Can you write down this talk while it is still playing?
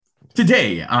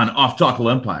Today on Off Tackle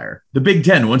Empire, the Big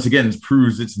Ten once again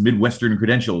proves its Midwestern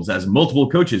credentials as multiple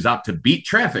coaches opt to beat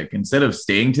traffic instead of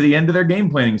staying to the end of their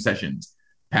game planning sessions.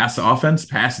 Pass offense,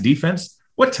 pass defense.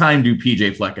 What time do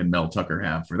PJ Fleck and Mel Tucker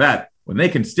have for that when they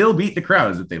can still beat the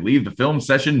crowds if they leave the film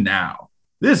session now?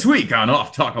 This week on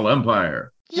Off Tackle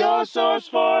Empire. Your source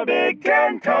for Big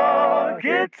Ten talk,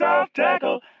 it's Off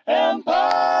Tackle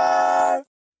Empire.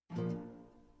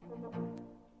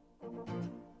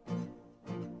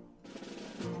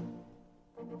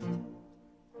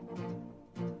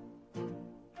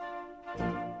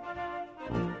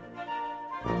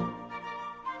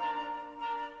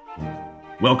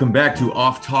 Welcome back to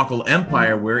Off Tackle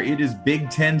Empire, where it is Big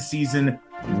Ten season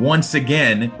once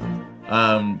again.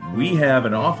 We have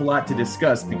an awful lot to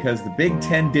discuss because the Big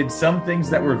Ten did some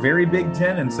things that were very Big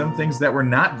Ten and some things that were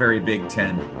not very Big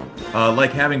Ten,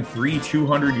 like having three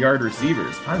 200-yard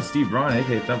receivers. I'm Steve Braun,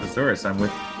 aka Thumpasaurus. I'm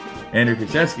with Andrew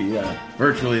Kaczewski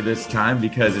virtually this time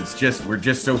because we're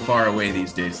just so far away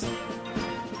these days.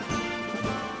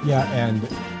 Yeah, and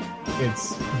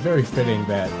it's very fitting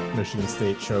that Michigan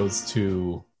State chose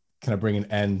to kind of bring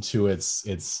an end to its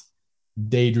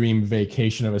daydream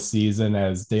vacation of a season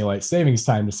as daylight savings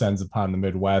time descends upon the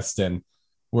Midwest. And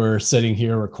we're sitting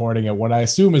here recording at what I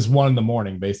assume is 1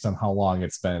 a.m. based on how long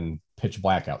it's been pitch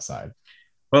black outside.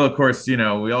 Well, of course,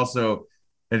 we also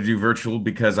had to do virtual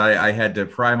because I had to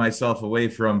pry myself away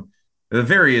from the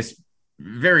various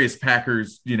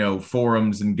Packers,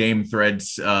 forums and game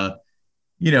threads,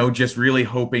 just really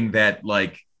hoping that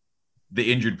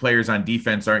the injured players on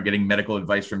defense aren't getting medical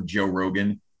advice from Joe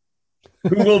Rogan,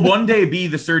 who will one day be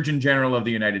the Surgeon General of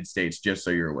the United States, just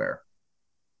so you're aware.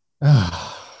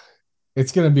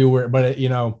 It's going to be weird, but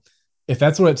if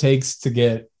that's what it takes to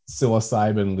get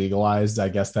psilocybin legalized, I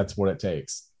guess that's what it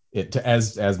takes.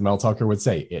 As Mel Tucker would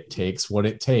say, it takes what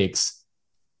it takes.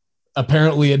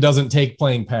 Apparently, it doesn't take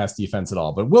playing pass defense at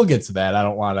all, but we'll get to that. I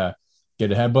don't want to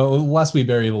get ahead, but lest we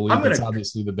bury the lead, that's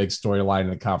obviously the big storyline in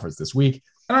the conference this week.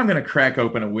 And I'm going to crack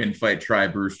open a Win Fight Try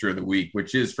Brewster of the Week,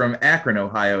 which is from Akron,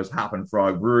 Ohio's Hoppin'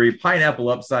 Frog Brewery, Pineapple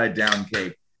Upside Down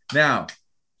Cake. Now,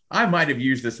 I might have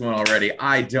used this one already.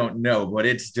 I don't know, but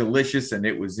it's delicious, and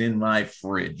it was in my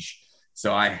fridge,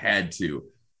 so I had to.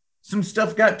 Some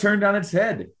stuff got turned on its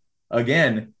head.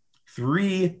 Again,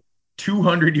 3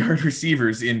 200-yard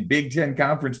receivers in Big Ten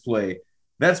conference play.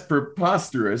 That's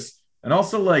preposterous, and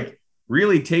also,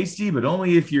 really tasty, but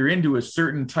only if you're into a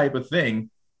certain type of thing.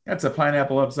 That's a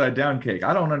pineapple upside down cake.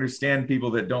 I don't understand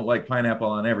people that don't like pineapple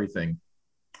on everything.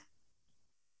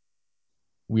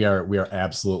 We are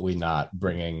absolutely not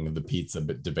bringing the pizza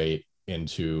debate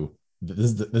into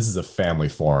this. This is a family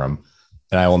forum,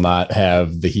 and I will not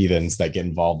have the heathens that get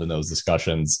involved in those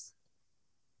discussions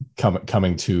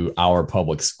coming to our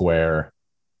public square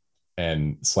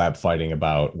and slap fighting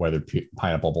about whether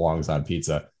pineapple belongs on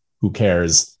pizza. Who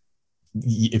cares?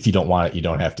 If you don't want it, you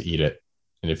don't have to eat it.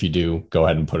 And if you do, go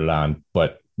ahead and put it on.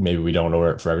 But maybe we don't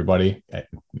order it for everybody. It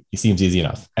seems easy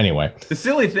enough. Anyway. The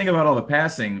silly thing about all the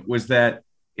passing was that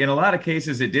in a lot of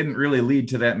cases, it didn't really lead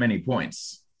to that many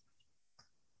points.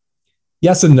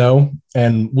 Yes and no.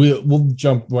 And we'll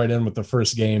jump right in with the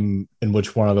first game in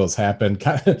which one of those happened.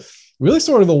 Kind of really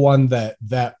sort of the one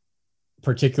that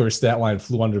particular stat line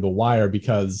flew under the wire,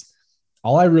 because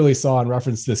all I really saw in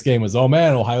reference to this game was, oh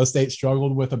man, Ohio State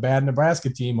struggled with a bad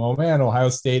Nebraska team. Oh man, Ohio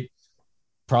State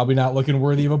probably not looking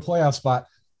worthy of a playoff spot.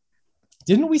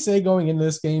 Didn't we say going into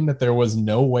this game that there was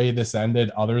no way this ended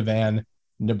other than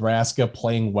Nebraska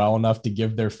playing well enough to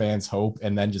give their fans hope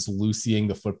and then just loosening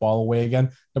the football away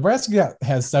again? Nebraska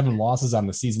has 7 losses on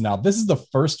the season now. This is the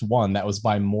first one that was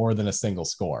by more than a single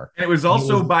score. And it was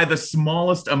also by the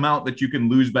smallest amount that you can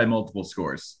lose by multiple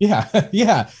scores. Yeah,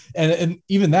 yeah. And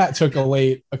even that took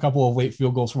a couple of late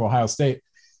field goals from Ohio State.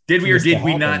 Did we or did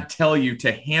we not tell you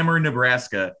to hammer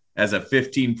Nebraska as a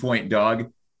 15-point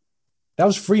dog? That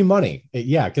was free money.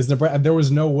 Yeah, because there was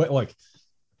no way.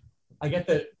 I get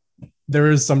that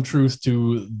there is some truth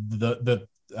to the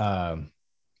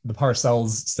Parcells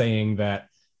saying that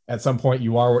at some point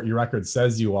you are what your record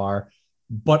says you are,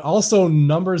 but also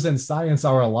numbers and science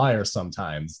are a liar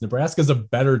sometimes. Nebraska's a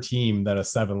better team than a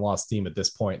 7-loss team at this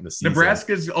point in the season.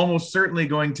 Nebraska's almost certainly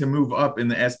going to move up in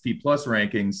the SP Plus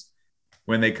rankings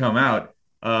when they come out.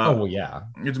 Yeah,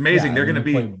 it's amazing. Yeah, they're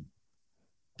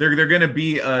going to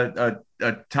be a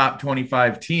top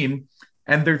 25 team,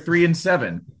 and they're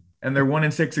 3-7, and they're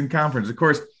 1-6 in conference. Of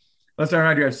course, let's not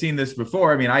remind you, I've seen this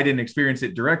before. I mean, I didn't experience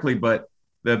it directly, but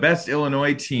the best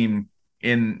Illinois team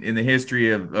in the history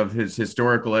of his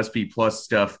historical SP Plus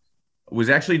stuff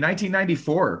was actually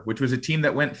 1994, which was a team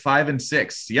that went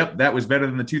 5-6. Yep, that was better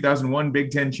than the 2001 Big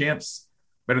Ten champs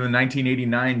better than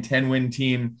 1989 10-win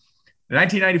team.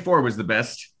 1994 was the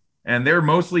best, and they're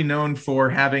mostly known for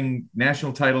having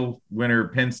national title winner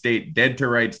Penn State dead to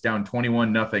rights down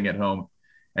 21-0 at home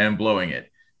and blowing it.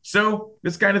 So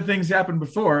this kind of thing's happened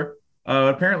before.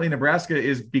 Apparently Nebraska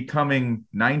is becoming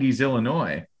 90s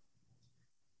Illinois.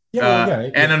 Yeah,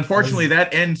 and unfortunately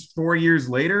that ends 4 years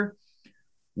later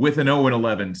with an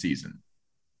 0-11 season.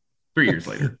 3 years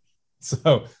later.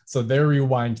 So their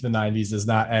rewind to the 90s does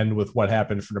not end with what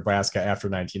happened for Nebraska after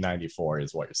 1994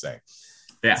 is what you're saying.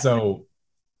 Yeah. So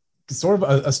sort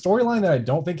of a storyline that I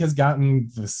don't think has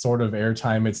gotten the sort of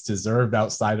airtime it's deserved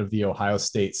outside of the Ohio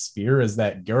State sphere is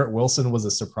that Garrett Wilson was a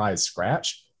surprise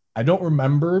scratch. I don't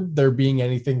remember there being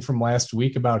anything from last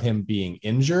week about him being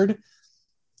injured.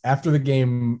 After the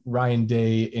game, Ryan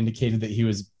Day indicated that he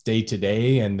was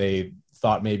day-to-day and they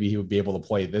thought maybe he would be able to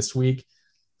play this week.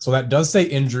 So that does say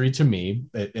injury to me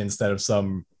instead of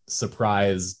some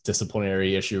surprise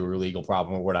disciplinary issue or legal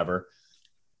problem or whatever.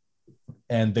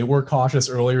 And they were cautious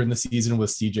earlier in the season with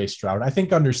CJ Stroud. I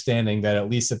think understanding that at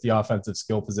least at the offensive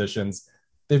skill positions,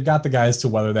 they've got the guys to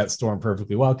weather that storm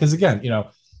perfectly well. Because again,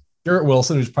 Garrett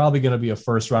Wilson, who's probably going to be a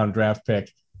first-round draft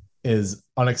pick, is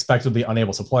unexpectedly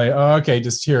unable to play. Oh, okay,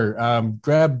 just here,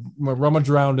 rummage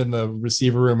around in the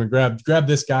receiver room and grab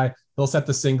this guy. He'll set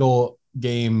the single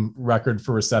game record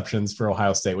for receptions for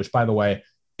Ohio State, which, by the way,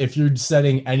 if you're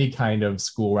setting any kind of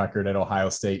school record at Ohio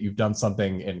State, you've done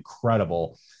something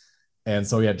incredible. And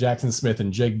so, yeah, Jackson Smith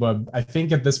and Jigba, I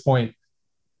think at this point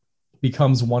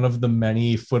becomes one of the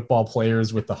many football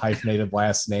players with the hyphenated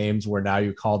last names where now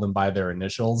you call them by their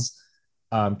initials.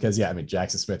 Because,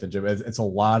 Jackson Smith and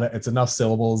Jigba, it's enough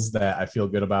syllables that I feel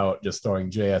good about just throwing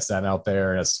JSN out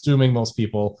there and assuming most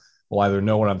people will either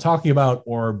know what I'm talking about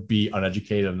or be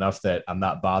uneducated enough that I'm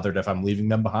not bothered if I'm leaving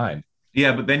them behind.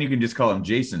 Yeah, but then you can just call him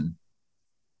Jason.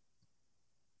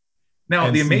 Now,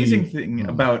 the amazing thing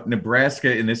about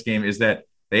Nebraska in this game is that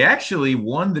they actually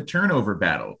won the turnover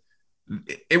battle.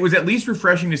 It was at least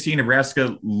refreshing to see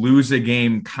Nebraska lose a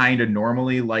game kind of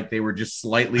normally, like they were just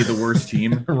slightly the worst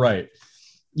team. Right.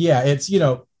 Yeah, it's,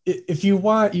 if you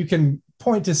want, you can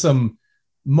point to some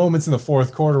moments in the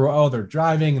fourth quarter where, they're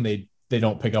driving and they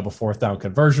don't pick up a fourth down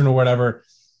conversion or whatever.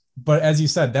 But as you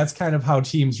said, that's kind of how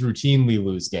teams routinely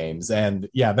lose games. And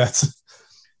yeah, this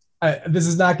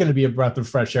is not going to be a breath of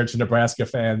fresh air to Nebraska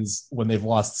fans when they've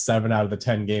lost 7 out of the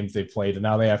 10 games they've played. And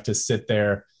now they have to sit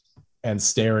there and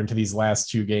stare into these last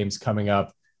 2 games coming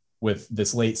up with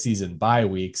this late season bye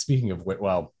week. Speaking of which,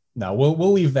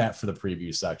 we'll leave that for the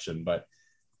preview section. But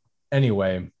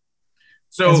anyway,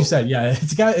 so as you said, yeah,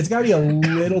 it's got to be a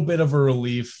little bit of a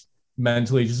relief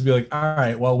mentally, just to be like, all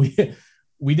right, well,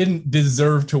 we didn't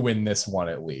deserve to win this one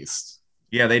at least.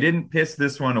 Yeah, they didn't piss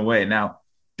this one away. Now,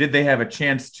 did they have a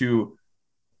chance to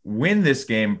win this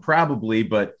game? Probably,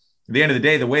 but at the end of the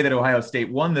day, the way that Ohio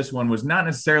State won this one was not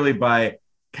necessarily by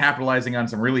capitalizing on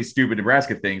some really stupid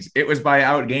Nebraska things. It was by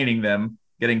outgaining them,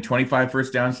 getting 25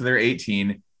 first downs to their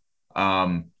 18.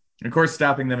 And of course,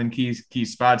 stopping them in key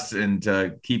spots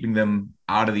and keeping them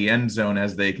out of the end zone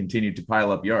as they continued to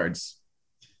pile up yards.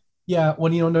 Yeah,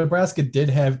 when Nebraska did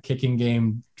have kicking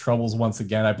game troubles once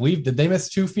again. I believe, did they miss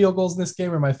 2 field goals in this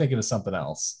game, or am I thinking of something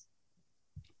else?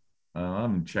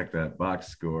 I'm going to check that box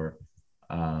score.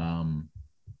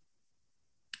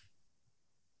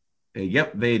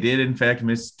 Yep, they did, in fact,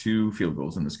 miss 2 field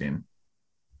goals in this game.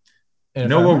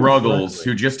 Noah Ruggles,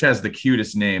 who just has the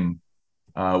cutest name,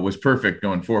 was perfect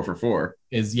going 4 for 4.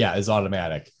 Is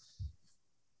automatic.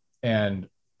 And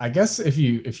I guess if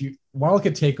you want to look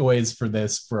at takeaways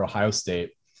for Ohio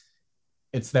State,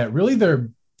 it's that really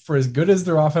for as good as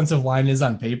their offensive line is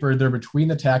on paper, their between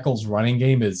the tackles running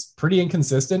game is pretty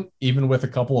inconsistent, even with a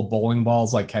couple of bowling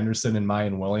balls like Henderson and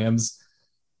Mayan Williams.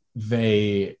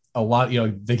 They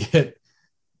get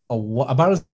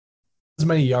about as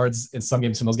many yards in some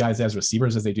games from those guys as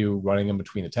receivers as they do running in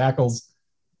between the tackles.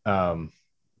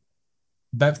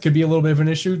 That could be a little bit of an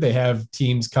issue. They have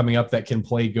teams coming up that can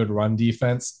play good run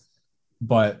defense.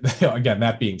 But again,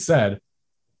 that being said,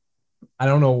 I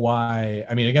don't know why.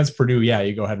 I mean, against Purdue, yeah,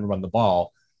 you go ahead and run the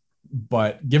ball.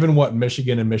 But given what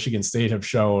Michigan and Michigan State have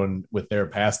shown with their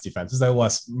pass defenses,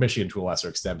 Michigan to a lesser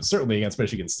extent, but certainly against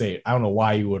Michigan State, I don't know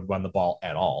why you would run the ball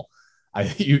at all.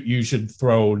 You should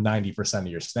throw 90% of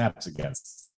your snaps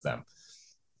against them.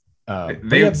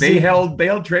 They held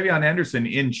TreVeyon Henderson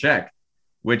in check,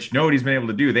 which nobody's been able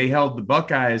to do. They held the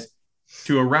Buckeyes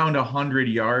to around 100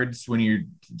 yards when you're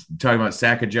talking about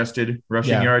sack adjusted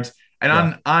rushing yards,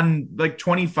 and on like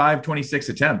 25, 26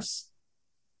 attempts.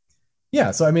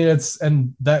 Yeah, so I mean,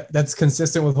 that's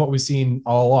consistent with what we've seen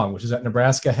all along, which is that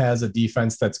Nebraska has a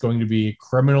defense that's going to be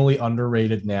criminally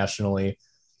underrated nationally.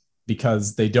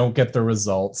 because they don't get the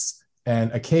results.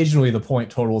 And occasionally the point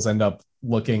totals end up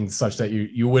looking such that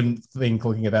you wouldn't think,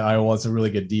 looking at that, Iowa is a really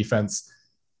good defense.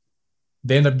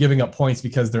 They end up giving up points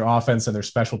because their offense and their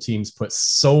special teams put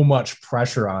so much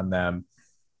pressure on them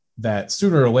that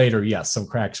sooner or later, yes, some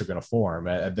cracks are going to form.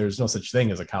 There's no such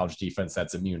thing as a college defense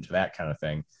that's immune to that kind of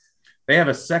thing. They have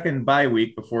a second bye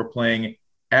week before playing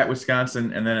at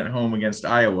Wisconsin and then at home against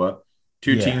Iowa.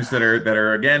 Two teams that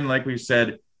are again, like we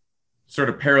said, sort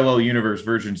of parallel universe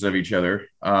versions of each other.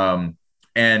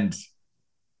 And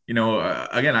you know,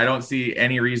 again, I don't see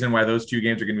any reason why those two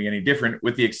games are going to be any different,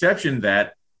 with the exception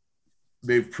that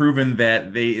they've proven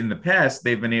that in the past,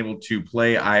 they've been able to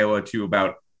play Iowa to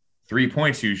about 3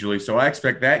 points usually. So I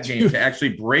expect that game to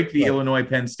actually break the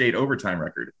Illinois-Penn State overtime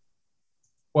record.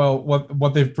 Well,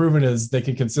 what they've proven is they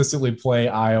can consistently play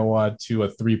Iowa to a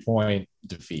 3-point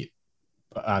defeat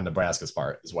on Nebraska's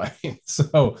part as well.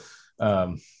 So,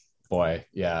 boy,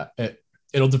 yeah,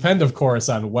 it'll depend, of course,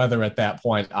 on whether at that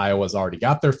point Iowa's already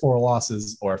got their 4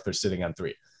 losses or if they're sitting on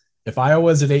 3. If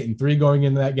Iowa's at 8-3 going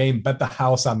into that game, bet the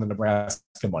house on the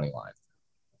Nebraska money line.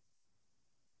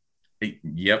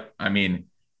 Yep. I mean,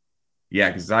 yeah,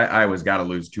 because Iowa's got to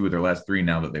lose 2 of their last 3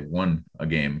 now that they've won a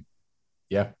game.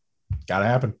 Yeah, gotta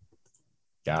happen.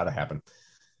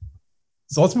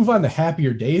 So let's move on to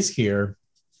happier days here.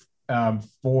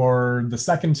 For the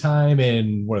second time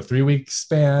in a 3-week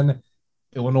span,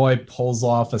 Illinois pulls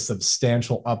off a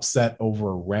substantial upset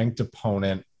over a ranked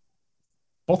opponent,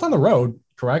 both on the road.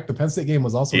 Correct. The Penn State game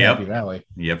was also in Happy Valley.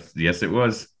 Yep. Yes, it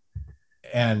was.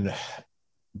 And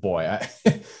boy,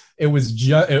 there's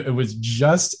this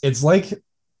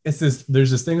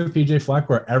thing with PJ Fleck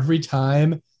where every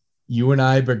time you and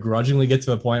I begrudgingly get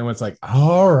to the point where it's like,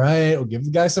 all right, we'll give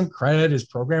the guy some credit. His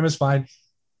program is fine.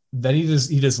 Then he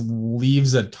just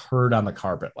leaves a turd on the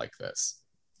carpet like this.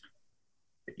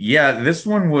 Yeah, this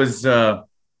one was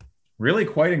really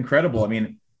quite incredible. I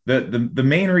mean, the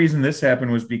main reason this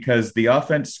happened was because the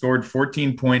offense scored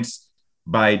 14 points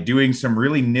by doing some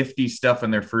really nifty stuff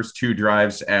in their first 2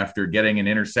 drives after getting an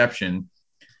interception.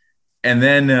 And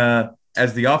then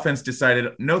as the offense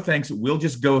decided, no thanks, we'll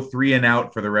just go 3 and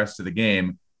out for the rest of the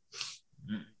game,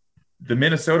 the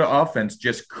Minnesota offense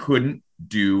just couldn't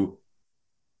do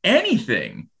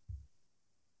anything.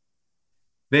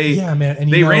 They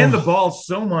ran the ball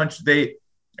so much.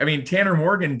 Tanner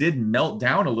Morgan did melt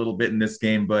down a little bit in this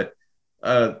game, but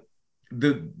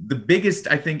the biggest,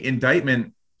 I think,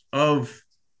 indictment of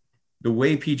the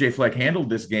way PJ Fleck handled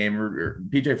this game, or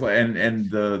PJ Fleck and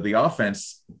the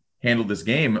offense handled this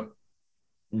game,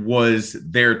 was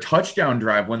their touchdown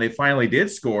drive when they finally did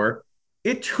score.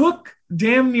 It took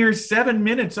damn near 7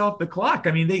 minutes off the clock.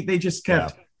 I mean, they just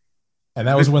kept. Yeah. And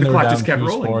that was when they were down 2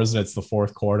 scores, and it's the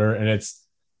fourth quarter. And it's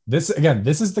this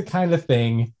is the kind of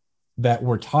thing that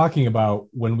we're talking about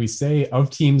when we say of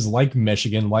teams like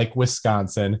Michigan, like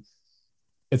Wisconsin.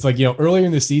 It's like, earlier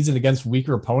in the season against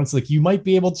weaker opponents, like you might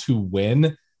be able to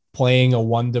win playing a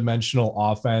one-dimensional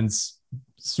offense,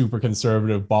 super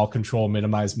conservative ball control,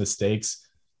 minimize mistakes,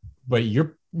 but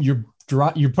you're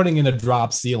putting in a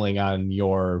drop ceiling on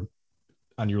your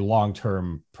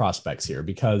long-term prospects here,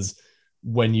 because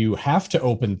when you have to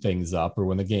open things up or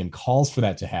when the game calls for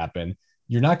that to happen,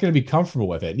 you're not going to be comfortable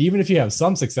with it. And even if you have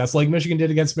some success, like Michigan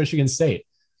did against Michigan State,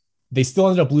 they still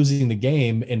ended up losing the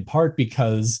game in part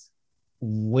because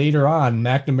later on,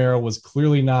 McNamara was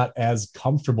clearly not as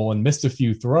comfortable and missed a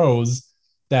few throws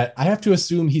that I have to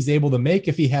assume he's able to make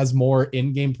if he has more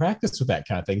in-game practice with that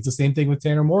kind of thing. It's the same thing with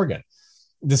Tanner Morgan.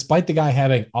 Despite the guy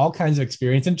having all kinds of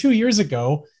experience, and 2 years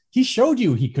ago, he showed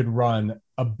you he could run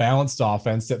a balanced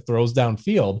offense that throws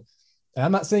downfield. And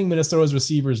I'm not saying Minnesota's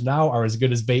receivers now are as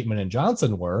good as Bateman and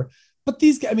Johnson were, but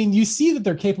these guys, you see that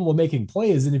they're capable of making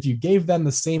plays. And if you gave them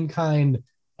the same kind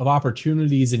of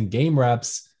opportunities and game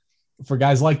reps for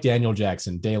guys like Daniel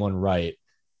Jackson, Dalen Wright,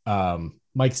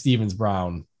 Mike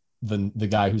Stevens-Brown, the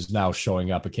guy who's now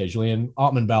showing up occasionally, and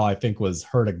Altman Bell, I think, was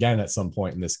hurt again at some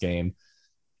point in this game.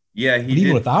 Yeah,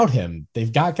 even without him,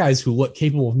 they've got guys who look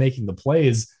capable of making the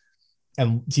plays.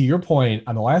 And to your point,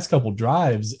 on the last couple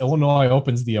drives, Illinois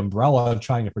opens the umbrella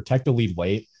trying to protect the lead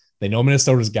weight. They know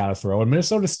Minnesota's got to throw, and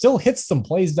Minnesota still hits some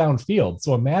plays downfield.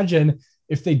 So imagine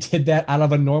if they did that out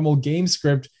of a normal game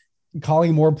script,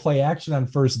 calling more play action on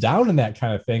first down and that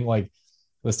kind of thing. Like,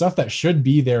 the stuff that should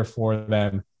be there for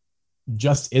them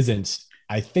just isn't.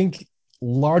 I think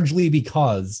largely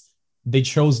because they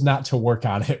chose not to work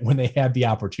on it when they had the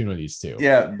opportunities to.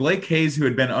 Yeah, Blake Hayes, who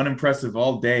had been unimpressive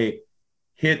all day,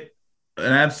 hit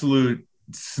an absolute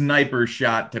sniper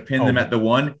shot to pin them at the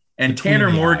 1. And Tanner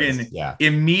Morgan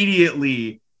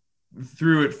immediately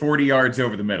threw it 40 yards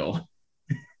over the middle.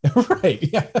 Right.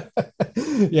 Yeah.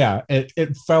 Yeah.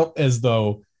 It felt as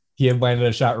though he had landed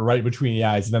a shot right between the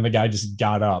eyes, and then the guy just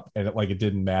got up and it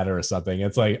didn't matter or something.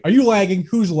 It's like, are you lagging?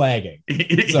 Who's lagging?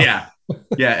 So, Yeah.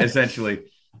 Yeah,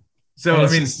 essentially. So, I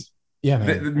mean, just, yeah,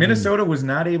 man. Minnesota was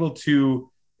not able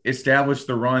to establish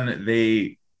the run.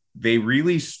 They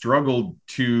really struggled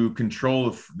to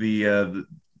control the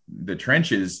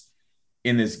trenches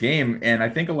in this game. And I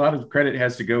think a lot of credit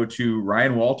has to go to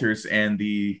Ryan Walters and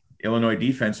the Illinois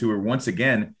defense, who are once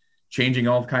again changing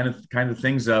all kind of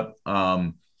things up.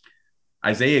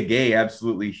 Isaiah Gay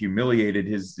absolutely humiliated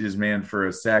his man for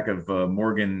a sack of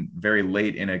Morgan very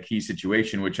late in a key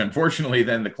situation, which unfortunately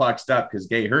then the clock stopped because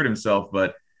Gay hurt himself.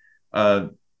 But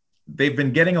they've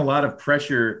been getting a lot of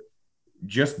pressure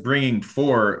just bringing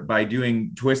four by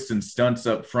doing twists and stunts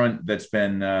up front. That's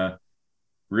been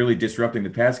really disrupting the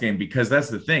pass game, because that's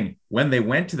the thing. When they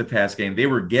went to the pass game, they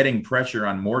were getting pressure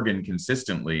on Morgan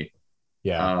consistently.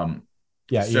 Yeah.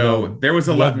 Yeah. So there was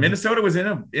a lot. Minnesota was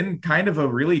in kind of a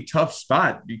really tough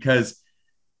spot, because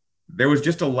there was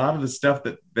just a lot of the stuff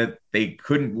that they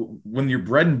couldn't, when your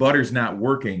bread and butter's not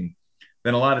working,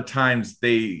 then a lot of times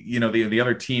the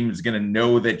other team is going to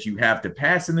know that you have to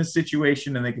pass in this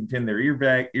situation, and they can pin their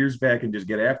ears back and just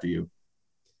get after you.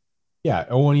 Yeah.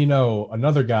 Oh, and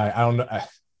another guy,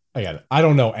 I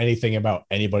don't know anything about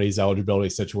anybody's eligibility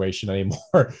situation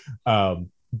anymore.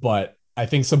 But I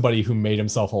think somebody who made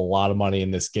himself a lot of money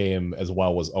in this game as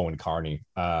well was Owen Carney.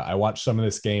 I watched some of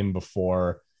this game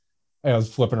before I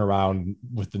was flipping around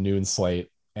with the noon slate,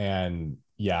 and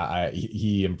yeah,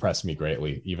 he impressed me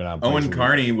greatly. Even on Owen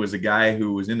Carney was a guy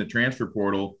who was in the transfer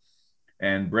portal,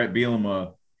 and Brett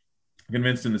Bielema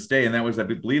convinced him to stay, and that was, I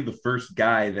believe, the first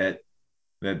guy that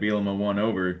Bielema won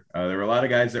over. There were a lot of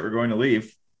guys that were going to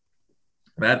leave.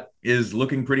 That is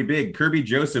looking pretty big. Kirby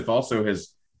Joseph also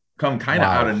has come kind of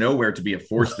out of nowhere to be a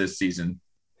force this season.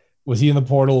 Was he in the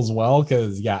portal as well?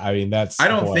 Because I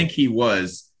don't think he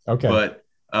was. Okay, but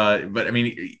I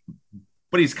mean,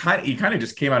 but he kind of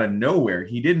just came out of nowhere.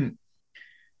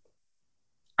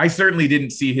 I certainly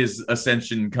didn't see his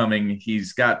ascension coming.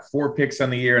 He's got 4 picks on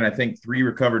the year, and I think 3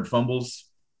 recovered fumbles.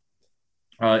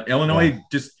 Illinois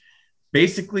just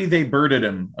basically, they birded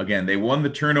him again. They won the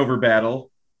turnover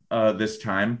battle this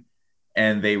time,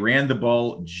 and they ran the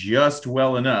ball just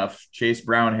well enough. Chase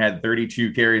Brown had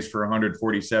 32 carries for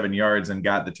 147 yards and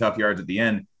got the tough yards at the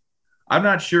end. I'm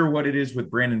not sure what it is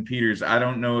with Brandon Peters. I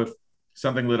don't know if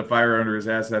something lit a fire under his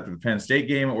ass after the Penn State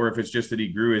game, or if it's just that he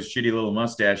grew his shitty little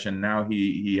mustache and now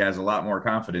he has a lot more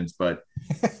confidence. But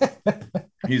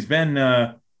he's been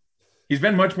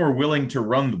much more willing to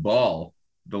run the ball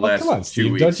the last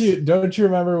 2 weeks. Don't you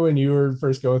remember when you were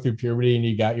first going through puberty and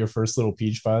you got your first little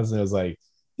peach fuzz, and it was like,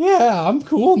 yeah, I'm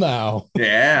cool now.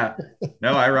 Yeah.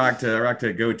 No, I rocked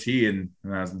a goatee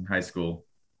when I was in high school.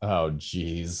 Oh,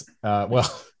 geez.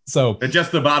 So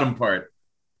just the bottom part.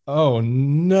 Oh,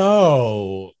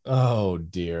 no. Oh,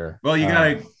 dear. Well, you got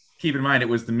to keep in mind, it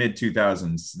was the mid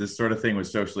 2000s. This sort of thing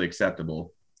was socially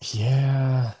acceptable.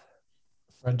 Yeah.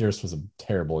 Fred Durst was a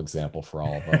terrible example for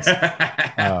all of us.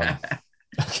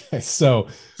 Okay. So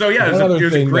yeah, it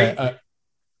was a great.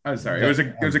 I'm sorry. It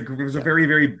was a very,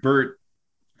 very Burt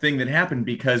thing that happened,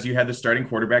 because you had the starting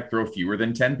quarterback throw fewer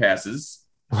than 10 passes.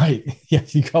 Right. Yeah.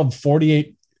 He called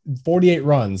 48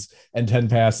 runs and 10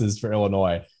 passes for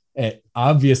Illinois. And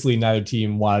obviously neither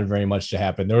team wanted very much to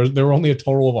happen. There were only a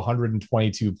total of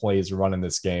 122 plays run in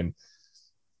this game.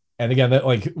 And again,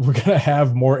 we're going to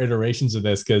have more iterations of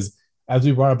this, because as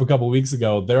we brought up a couple of weeks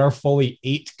ago, there are fully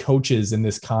 8 coaches in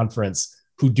this conference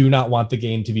who do not want the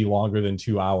game to be longer than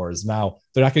 2 hours. Now,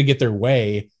 they're not going to get their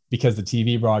way, because the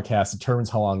TV broadcast determines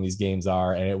how long these games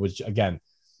are. And it was,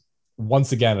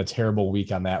 once again, a terrible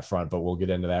week on that front, but we'll get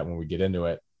into that when we get into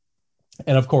it.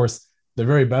 And of course, the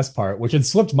very best part, which had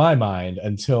slipped my mind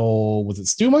until, was it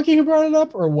Stu Monkey who brought it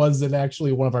up, or was it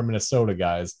actually one of our Minnesota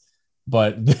guys?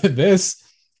 But this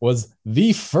was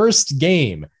the first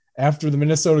game after the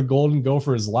Minnesota Golden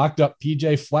Gophers locked up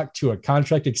PJ Fleck to a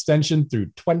contract extension through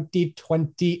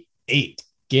 2028.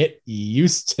 Get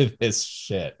used to this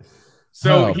shit.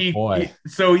 So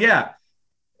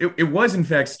it was in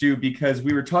fact, Stu, because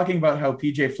we were talking about how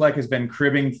PJ Fleck has been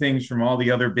cribbing things from all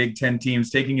the other Big Ten teams,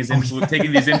 taking these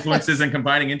influences and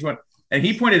combining into it. And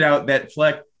he pointed out that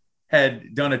Fleck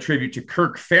had done a tribute to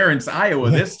Kirk Ferentz,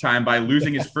 Iowa, this time by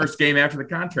losing his first game after the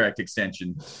contract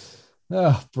extension.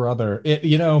 Oh, brother.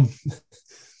 The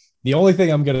only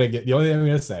thing I'm going to give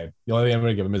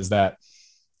him is that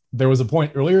there was a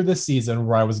point earlier this season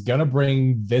where I was going to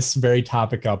bring this very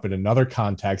topic up in another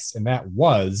context, and that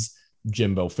was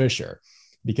Jimbo Fisher,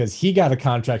 because he got a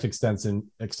contract extension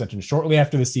shortly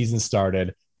after the season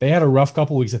started. They had a rough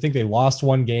couple weeks. I think they lost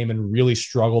one game and really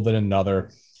struggled in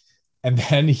another. And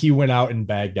then he went out and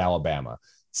bagged Alabama.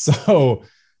 So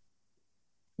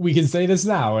we can say this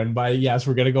now. And yes,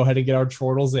 we're going to go ahead and get our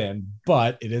chortles in,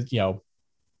 but it is,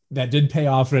 that did pay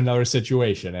off in another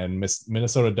situation. And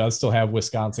Minnesota does still have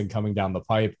Wisconsin coming down the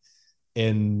pipe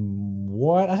in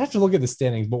what I have to look at the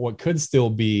standings, but what could still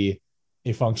be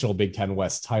a functional Big Ten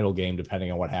West title game,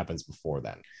 depending on what happens before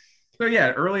then. So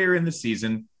yeah, earlier in the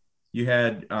season, you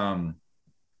had,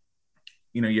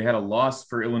 you had a loss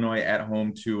for Illinois at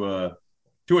home to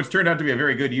what's turned out to be a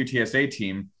very good UTSA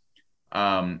team.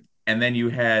 And then you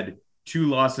had two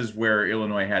losses where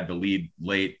Illinois had the lead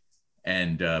late,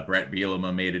 and Brett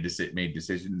Bielema made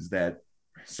decisions that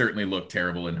certainly looked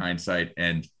terrible in hindsight.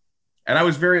 And I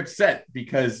was very upset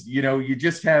because, you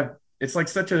just have, it's like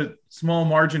such a small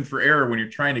margin for error when you're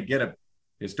trying to get a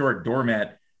historic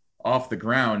doormat off the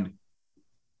ground.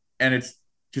 And it's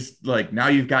just like, now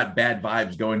you've got bad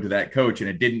vibes going to that coach, and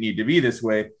it didn't need to be this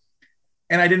way.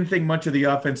 And I didn't think much of the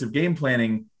offensive game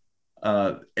planning,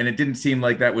 and it didn't seem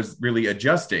like that was really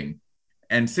adjusting.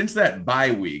 And since that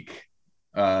bye week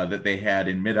that they had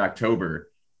in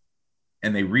mid-October,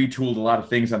 and they retooled a lot of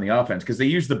things on the offense because they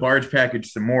used the barge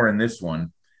package some more in this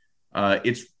one.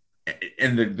 The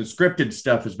scripted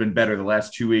stuff has been better the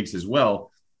last 2 weeks as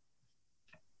well.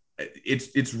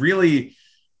 It's really,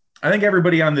 I think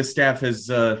everybody on this staff has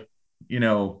really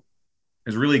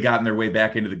gotten their way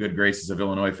back into the good graces of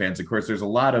Illinois fans. Of course, there's a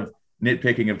lot of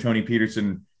nitpicking of Tony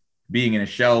Peterson being in a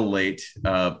shell late,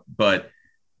 but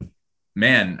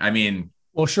man, I mean,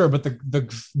 well, sure, but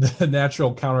the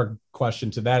natural counter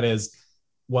question to that is,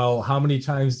 well, how many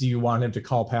times do you want him to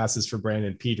call passes for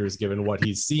Brandon Peters, given what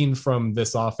he's seen from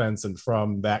this offense and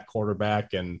from that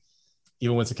quarterback? And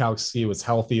even when Sikowski was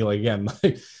healthy,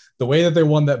 the way that they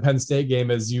won that Penn State game,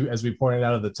 as we pointed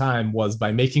out at the time, was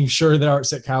by making sure that Art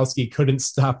Sikowski couldn't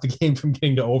stop the game from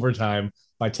getting to overtime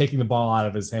by taking the ball out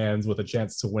of his hands with a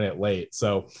chance to win it late.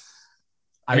 So,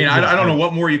 I don't know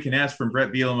what more you can ask from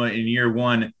Brett Bielema in year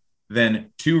one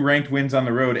than 2 ranked wins on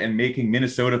the road and making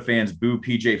Minnesota fans boo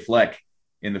PJ Fleck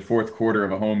in the fourth quarter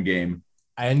of a home game.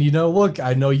 And, look,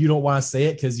 I know you don't want to say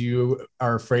it because you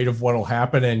are afraid of what will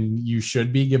happen, and you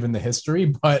should be given the history,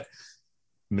 but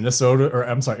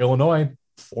Illinois,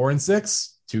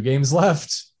 4-6, 2 games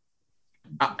left.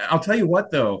 I'll tell you what,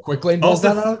 though. Quick lane ball's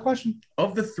not out of the question.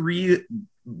 Of the 3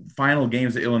 final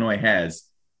games that Illinois has,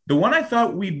 the one I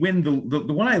thought we'd win,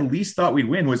 the one I least thought we'd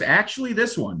win was actually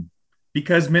this one,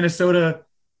 because Minnesota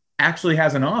actually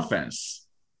has an offense.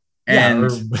 And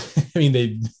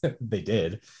they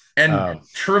did. And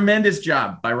tremendous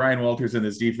job by Ryan Walters and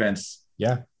his defense.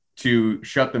 Yeah. To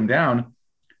shut them down.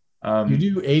 You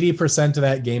do 80% of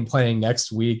that game planning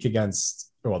next week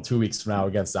 2 weeks from now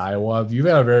against Iowa. You've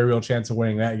got a very real chance of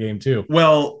winning that game too.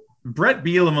 Well, Brett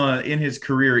Bielema in his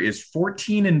career is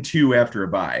 14-2 after a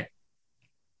bye.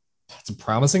 That's a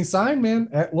promising sign, man.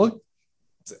 Look,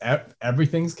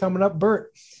 everything's coming up,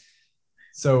 Bert.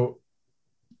 So,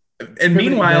 and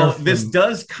meanwhile, this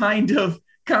does kind of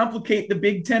complicate the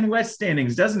Big Ten West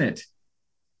standings, doesn't it?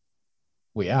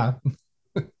 Well, yeah.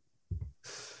 A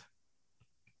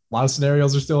lot of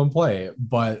scenarios are still in play,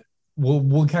 but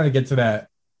we'll kind of get to that.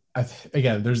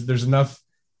 Again, there's enough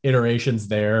iterations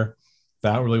there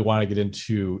that I don't really want to get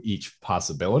into each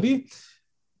possibility,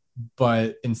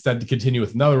 but instead to continue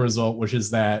with another result, which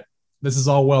is that this is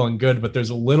all well and good, but there's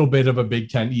a little bit of a Big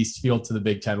Ten East feel to the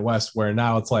Big Ten West, where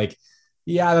now it's like,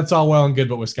 yeah, that's all well and good,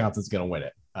 but Wisconsin's going to win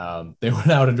it. They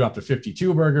went out and dropped a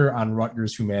 52 burger on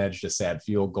Rutgers, who managed a sad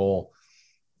field goal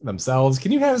themselves.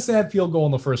 Can you have a sad field goal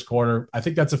in the first quarter? I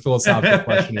think that's a philosophical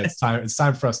question. It's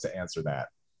time for us to answer that.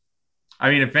 I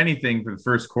mean, if anything, for the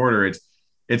first quarter,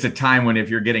 it's a time when if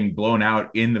you're getting blown out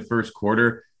in the first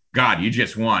quarter, God, you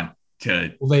just want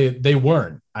to. Well, they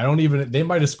weren't. They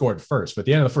might have scored first, but at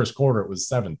the end of the first quarter, it was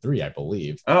 7-3, I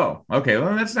believe. Oh, okay.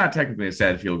 Well, that's not technically a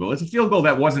sad field goal. It's a field goal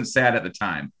that wasn't sad at the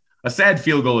time. A sad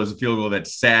field goal is a field goal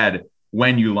that's sad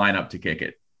when you line up to kick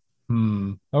it.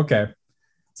 Okay.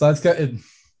 So that's good.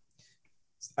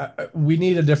 We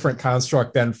need a different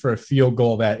construct then for a field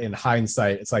goal that in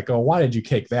hindsight, it's like, oh, why did you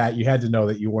kick that? You had to know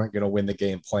that you weren't going to win the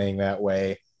game playing that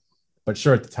way. But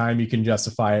sure, at the time, you can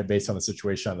justify it based on the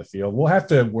situation on the field. We'll have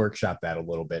to workshop that a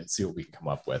little bit and see what we can come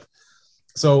up with.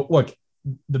 So, look,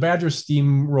 the Badgers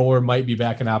steamroller might be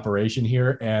back in operation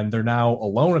here, and they're now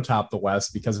alone atop the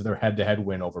West because of their head-to-head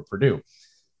win over Purdue.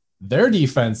 Their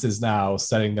defense is now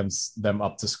setting them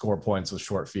up to score points with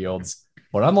short fields.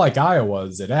 But unlike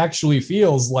Iowa's, it actually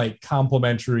feels like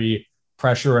complementary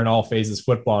pressure in all phases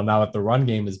football now that the run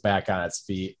game is back on its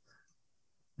feet,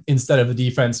 instead of the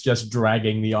defense just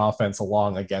dragging the offense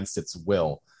along against its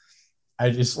will. I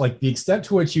just like the extent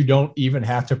to which you don't even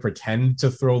have to pretend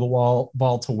to throw the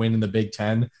ball to win in the Big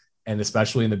Ten, and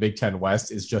especially in the Big Ten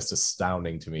West, is just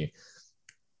astounding to me.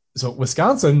 So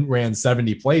Wisconsin ran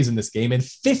 70 plays in this game, and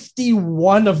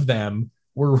 51 of them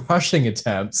were rushing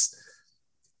attempts.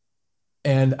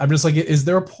 And I'm just like, is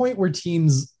there a point where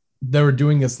teams that are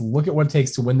doing this look at what it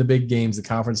takes to win the big games, the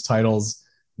conference titles,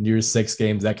 New Year's Six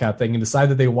games, that kind of thing, and decide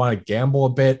that they want to gamble a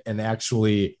bit and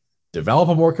actually develop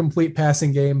a more complete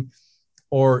passing game?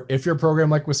 Or if you're a program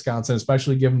like Wisconsin,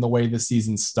 especially given the way the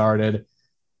season started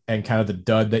and kind of the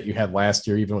dud that you had last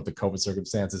year, even with the COVID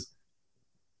circumstances,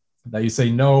 that you say,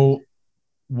 no,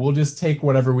 we'll just take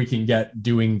whatever we can get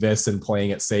doing this and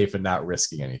playing it safe and not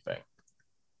risking anything.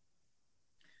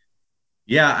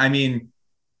 Yeah, I mean,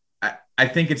 I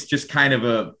think it's just kind of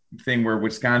a thing where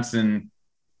Wisconsin,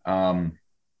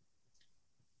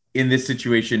 in this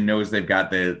situation, knows they've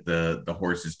got the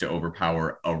horses to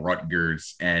overpower a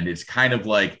Rutgers, and it's kind of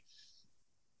like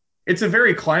it's a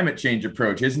very climate change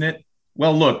approach, isn't it?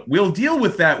 Well, look, we'll deal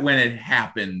with that when it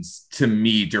happens to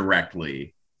me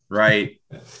directly, right?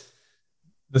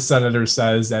 The senator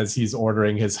says as he's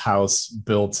ordering his house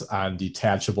built on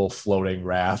detachable floating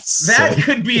rafts. That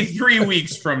could be 3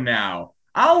 weeks from now.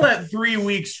 I'll let 3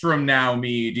 weeks from now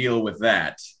me deal with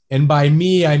that. And by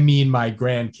me, I mean my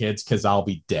grandkids, because I'll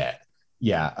be dead.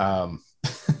 Yeah.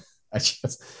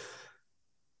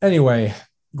 Anyway,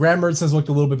 Graham Mertz has looked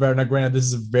a little bit better. Now, granted, this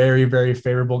is a very, very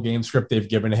favorable game script they've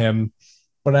given him.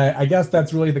 But I guess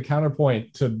that's really the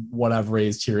counterpoint to what I've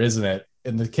raised here, isn't it?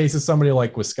 In the case of somebody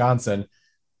like Wisconsin,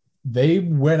 they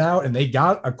went out and they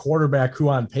got a quarterback who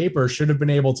on paper should have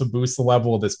been able to boost the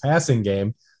level of this passing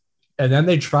game. And then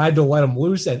they tried to let him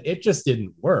loose and it just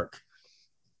didn't work.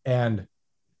 And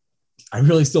I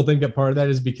really still think that part of that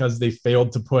is because they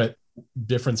failed to put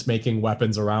difference-making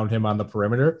weapons around him on the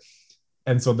perimeter.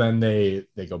 And so then they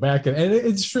go back. And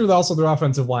it's true that also their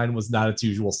offensive line was not its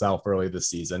usual self early this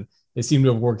season. They seem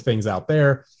to have worked things out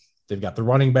there. They've got the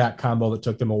running back combo that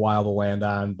took them a while to land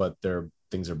on, but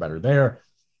things are better there.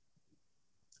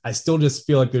 I still just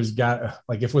feel like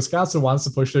if Wisconsin wants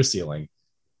to push their ceiling,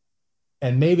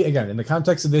 and maybe, again, in the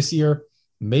context of this year,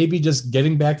 maybe just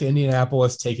getting back to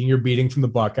Indianapolis, taking your beating from the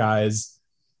Buckeyes,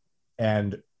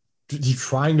 and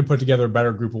trying to put together a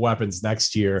better group of weapons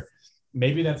next year,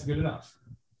 maybe that's good enough.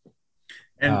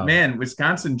 And man,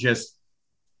 Wisconsin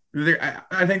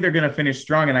I think they're going to finish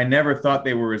strong. And I never thought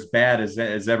they were as bad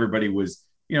as everybody was.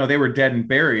 They were dead and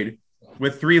buried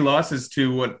with 3 losses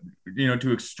to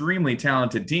to extremely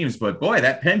talented teams. But boy,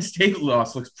 that Penn State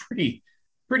loss looks pretty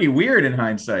weird in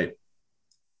hindsight.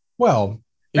 Well,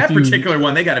 that particular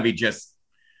one, they got to be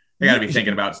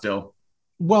thinking about still.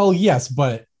 Well, yes,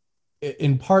 but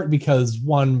in part because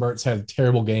one, Mertz had a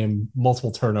terrible game,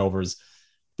 multiple turnovers.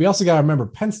 We also got to remember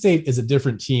Penn State is a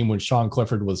different team when Sean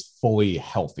Clifford was fully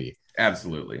healthy.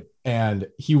 Absolutely. And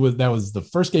that was the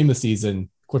first game of the season.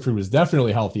 Clifford was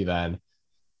definitely healthy then.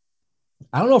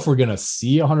 I don't know if we're going to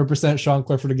see 100% Sean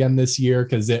Clifford again this year,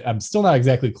 because I'm still not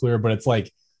exactly clear, but it's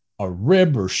like a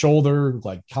rib or shoulder,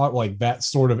 like that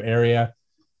sort of area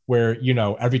where,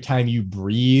 every time you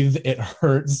breathe, it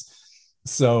hurts.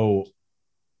 So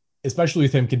especially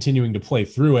with him continuing to play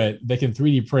through it, they can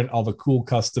 3D print all the cool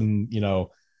custom,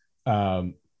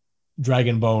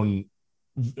 dragon bone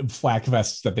flak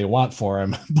vests that they want for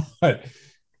him. But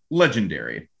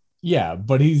legendary. Yeah,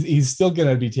 but he's still going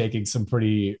to be taking some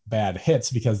pretty bad hits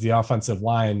because the offensive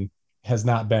line has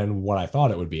not been what I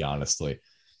thought it would be, honestly.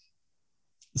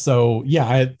 So,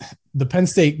 yeah, the Penn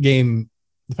State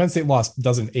loss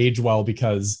doesn't age well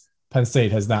because Penn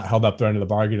State has not held up their end of the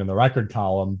bargain in the record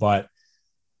column. But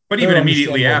even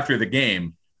immediately after the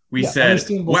game, we said,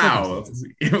 wow.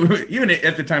 Even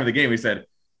at the time of the game, we said,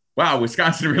 wow,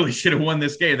 Wisconsin really should have won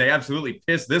this game. They absolutely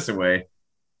pissed this away.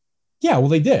 Yeah, well,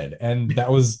 they did. And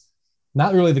that was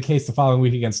not really the case the following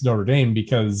week against Notre Dame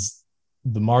because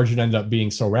the margin ended up being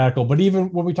so radical. But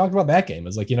even when we talked about that game,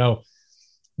 it's like,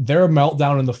 their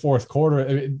meltdown in the fourth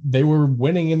quarter, they were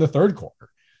winning in the third quarter.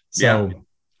 So,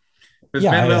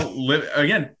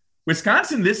 again,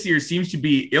 Wisconsin this year seems to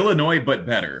be Illinois, but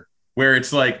better, where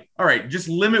it's like, all right, just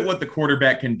limit what the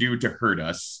quarterback can do to hurt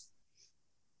us.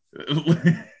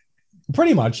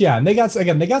 Pretty much, yeah. And they got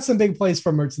some big plays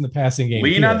from Mertz in the passing game.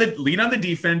 Lean on the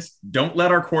defense. Don't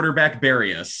let our quarterback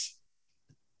bury us.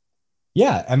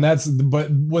 Yeah, and but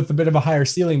with a bit of a higher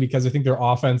ceiling because I think their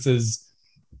offense is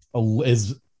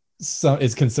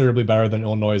considerably better than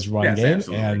Illinois' run game,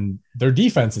 absolutely. And their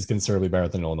defense is considerably better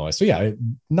than Illinois. So yeah,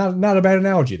 not a bad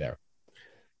analogy there.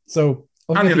 So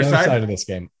on the other side of this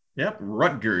game, yep,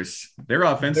 Rutgers, their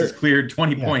offense has cleared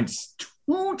 20 points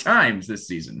 2 times this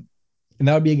season. and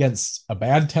that would be against a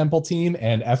bad Temple team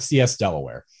and FCS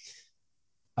Delaware.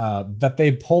 That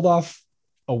they pulled off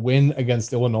a win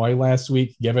against Illinois last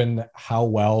week, given how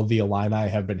well the Illini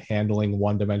have been handling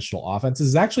one-dimensional offenses,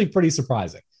 is actually pretty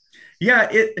surprising.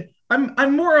 Yeah,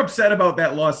 I'm more upset about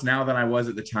that loss now than I was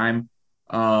at the time.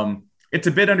 It's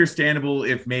a bit understandable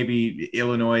if maybe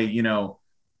Illinois,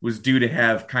 was due to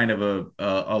have kind of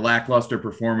a lackluster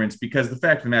performance, because the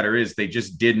fact of the matter is they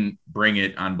just didn't bring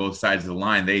it on both sides of the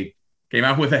line. They came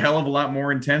out with a hell of a lot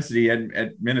more intensity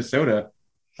at Minnesota.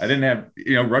 I didn't have,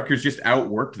 Rutgers just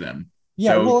outworked them.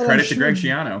 Yeah, so well, credit to Greg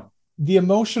Schiano. The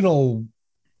emotional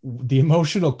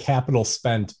capital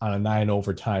spent on a 9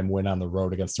 overtime win on the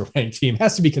road against a ranked team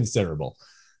has to be considerable.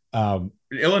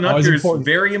 Illinois is a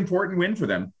very important win for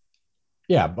them.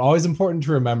 Yeah, always important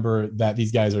to remember that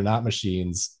these guys are not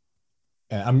machines.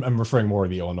 And I'm referring more to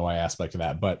the Illinois aspect of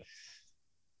that. But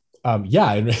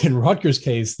in Rutgers'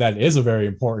 case, that is a very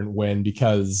important win,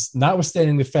 because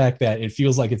notwithstanding the fact that it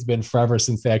feels like it's been forever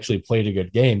since they actually played a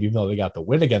good game, even though they got the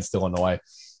win against Illinois,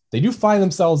 they do find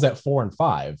themselves at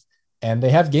 4-5. And they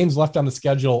have games left on the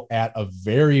schedule at a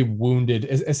very wounded,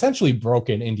 essentially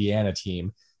broken Indiana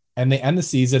team. And they end the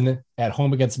season at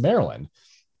home against Maryland.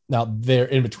 Now, there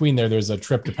in between there's a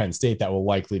trip to Penn State that will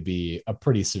likely be a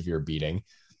pretty severe beating.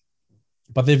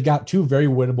 But they've got 2 very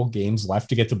winnable games left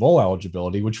to get to bowl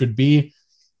eligibility, which would be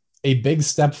a big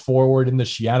step forward in the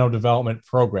Schiano development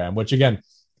program, which, again,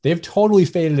 they've totally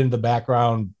faded into the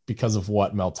background because of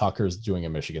what Mel Tucker is doing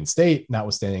at Michigan State,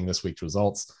 notwithstanding this week's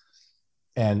results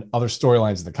and other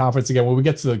storylines in the conference. Again, when we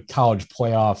get to the college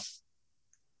playoff,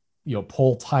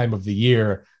 poll time of the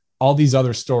year, all these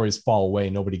other stories fall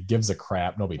away. Nobody gives a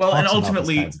crap. Nobody. Well, and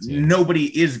ultimately, nobody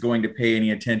is going to pay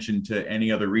any attention to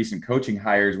any other recent coaching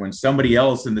hires when somebody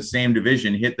else in the same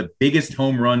division hit the biggest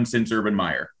home run since Urban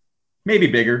Meyer. Maybe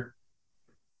bigger.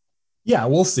 Yeah,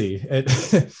 we'll see.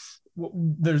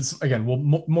 There's,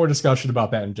 again, more discussion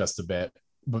about that in just a bit.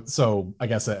 But so I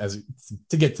guess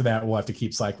to get to that, we'll have to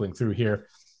keep cycling through here.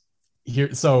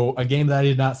 So a game that I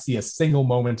did not see a single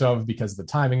moment of because of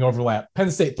the timing overlap.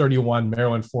 Penn State 31,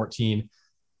 Maryland 14.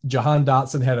 Jahan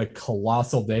Dotson had a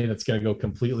colossal day that's going to go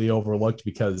completely overlooked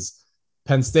because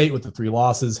Penn State, with the 3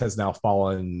 losses, has now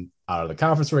fallen out of the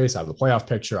conference race, out of the playoff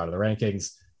picture, out of the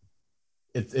rankings.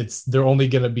 They're only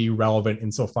going to be relevant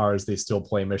insofar as they still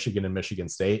play Michigan and Michigan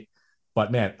State.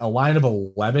 But man, a line of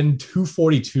 11,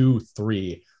 242,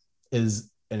 3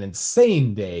 is an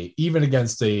insane day, even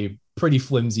against a pretty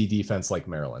flimsy defense like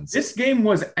Maryland's. This game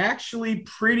was actually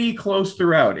pretty close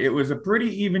throughout. It was a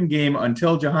pretty even game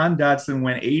until Jahan Dotson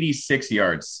went 86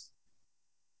 yards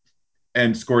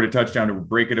and scored a touchdown to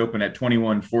break it open at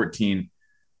 21-14.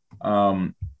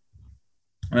 And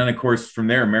then, of course, from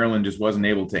there, Maryland just wasn't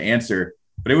able to answer.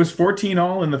 But it was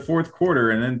 14-all in the fourth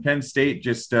quarter, and then Penn State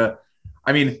just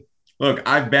look,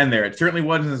 I've been there. It certainly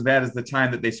wasn't as bad as the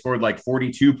time that they scored like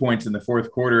 42 points in the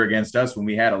fourth quarter against us when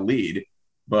we had a lead.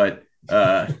 But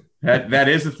that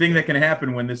is the thing that can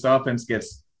happen when this offense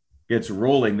gets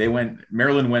rolling.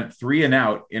 Maryland went 3 and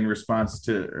out in response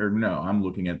to, or no, I'm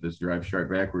looking at this drive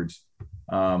chart backwards.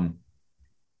 They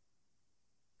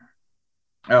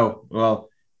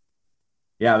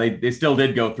still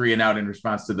did go 3 and out in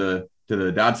response to the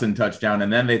Dotson touchdown,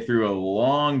 and then they threw a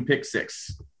long pick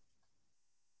 6.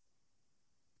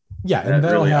 Yeah, and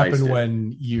that'll really happen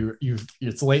when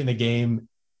it's late in the game.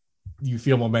 You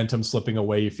feel momentum slipping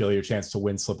away. You feel your chance to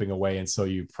win slipping away. And so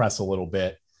you press a little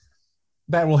bit.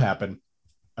 That will happen.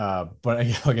 But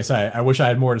like I said, I wish I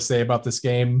had more to say about this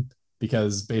game,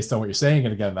 because based on what you're saying,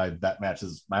 and again, that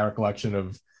matches my recollection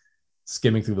of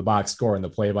skimming through the box score and the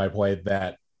play-by-play,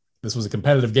 that this was a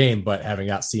competitive game, but having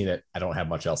not seen it, I don't have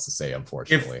much else to say,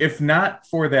 unfortunately. If not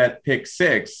for that pick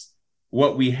 6,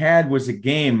 what we had was a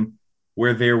game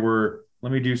where there were,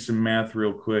 let me do some math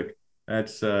real quick.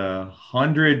 That's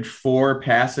 104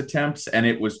 pass attempts, and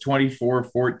it was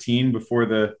 24-14 before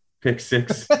the pick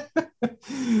 6.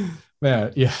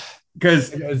 Man, yeah.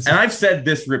 And I've said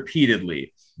this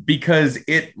repeatedly because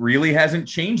it really hasn't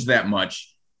changed that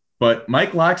much. But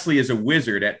Mike Locksley is a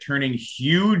wizard at turning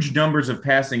huge numbers of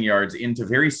passing yards into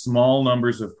very small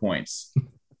numbers of points.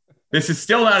 This is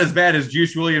still not as bad as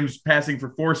Juice Williams passing for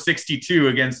 462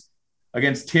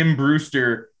 against Tim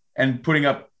Brewster and putting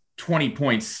up 20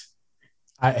 points.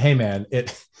 Hey, man,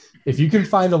 if you can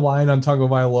find a line on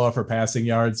Tagovailoa for passing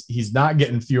yards, he's not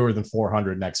getting fewer than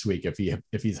 400 next week if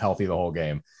he's healthy the whole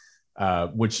game,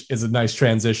 which is a nice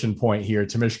transition point here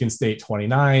to Michigan State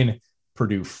 29,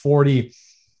 Purdue 40.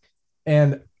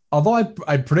 And although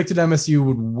I predicted MSU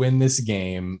would win this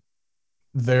game,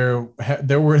 there have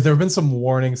been some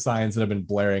warning signs that have been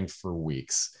blaring for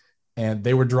weeks. and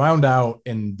they were drowned out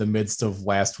in the midst of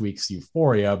last week's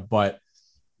euphoria. But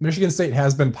Michigan State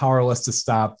has been powerless to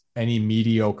stop any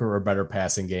mediocre or better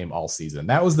passing game all season.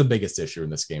 That was the biggest issue in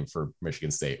this game for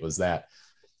Michigan State, was that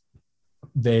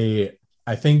they,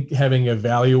 I think, having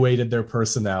evaluated their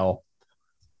personnel,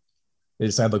 they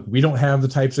decided, look, we don't have the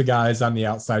types of guys on the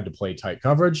outside to play tight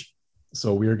coverage.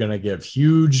 So we're going to give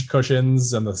huge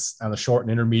cushions on the short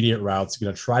and intermediate routes. We're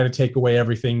going to try to take away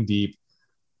everything deep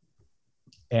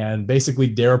and basically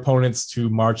dare opponents to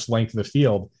march length of the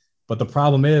field. But the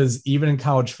problem is, even in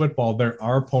college football, there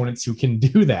are opponents who can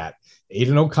do that.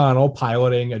 Aiden O'Connell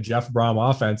piloting a Jeff Brom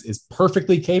offense is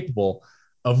perfectly capable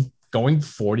of going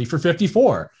 40 for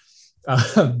 54.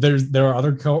 There are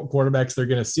other quarterbacks they're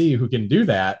going to see who can do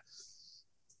that.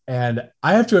 And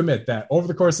I have to admit that over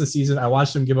the course of the season, I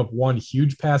watched them give up one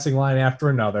huge passing line after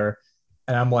another.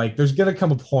 And I'm like, there's going to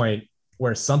come a point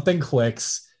where something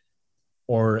clicks,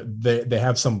 or they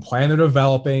have some plan they're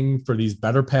developing for these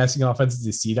better passing offenses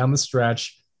they see down the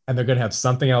stretch, and they're going to have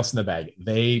something else in the bag.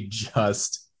 They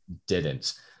just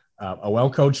didn't. A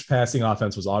well-coached passing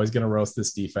offense was always going to roast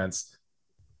this defense.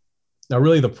 Now,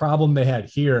 really, the problem they had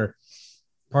here,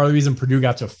 part of the reason Purdue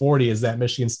got to 40 is that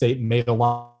Michigan State made a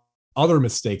lot of other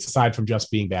mistakes aside from just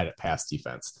being bad at pass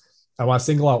defense. I want to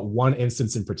single out one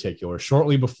instance in particular.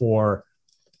 Shortly before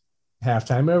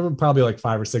halftime, probably like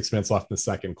 5 or 6 minutes left in the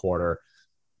second quarter,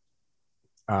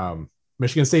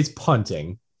 Michigan State's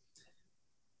punting,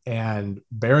 and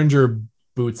Behringer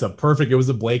boots up perfect. It was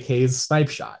a Blake Hayes snipe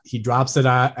shot. He drops it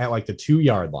at like the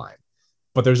 2-yard line,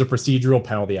 but there's a procedural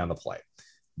penalty on the play.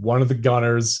 One of the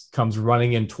gunners comes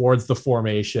running in towards the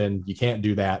formation. You can't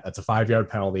do that. That's a 5-yard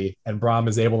penalty, and Brom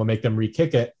is able to make them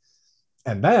re-kick it.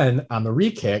 And then on the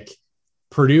re-kick,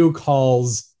 Purdue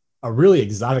calls a really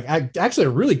exotic, actually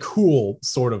a really cool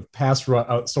sort of pass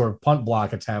run, sort of punt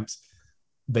block attempt.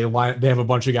 They have a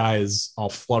bunch of guys all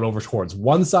flood over towards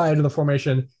one side of the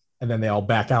formation, and then they all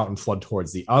back out and flood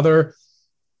towards the other.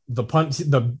 The punt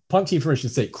team for Michigan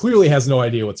State clearly has no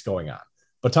idea what's going on,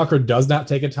 but Tucker does not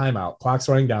take a timeout. Clock's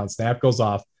running down, snap goes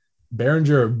off.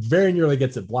 Behringer very nearly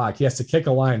gets it blocked. He has to kick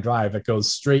a line drive that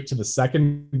goes straight to the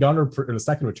second gunner, or the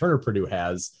second returner Purdue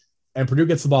has, and Purdue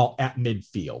gets the ball at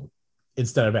midfield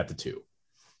instead of at the 2.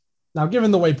 Now,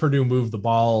 given the way Purdue moved the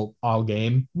ball all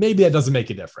game, maybe that doesn't make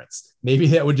a difference. Maybe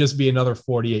that would just be another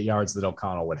 48 yards that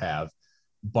O'Connell would have.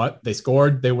 But they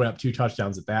scored. They went up 2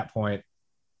 touchdowns at that point.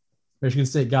 Michigan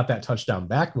State got that touchdown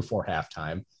back before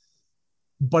halftime.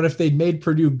 But if they'd made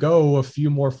Purdue go a few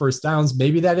more first downs,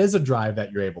 maybe that is a drive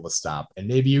that you're able to stop. And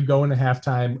maybe you go into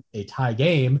halftime a tie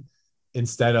game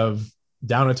instead of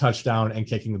down a touchdown and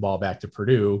kicking the ball back to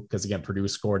Purdue, because, again, Purdue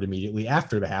scored immediately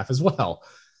after the half as well.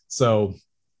 So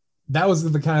that was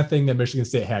the kind of thing that Michigan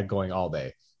State had going all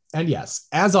day. And yes,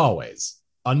 as always,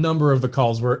 a number of the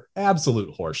calls were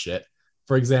absolute horseshit.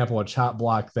 For example, a chop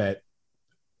block that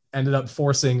ended up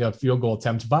forcing a field goal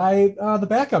attempt by the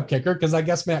backup kicker, because I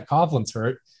guess Matt Coughlin's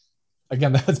hurt.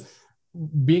 Again, that's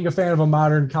being a fan of a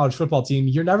modern college football team.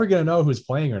 You're never going to know who's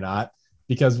playing or not,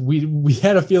 because we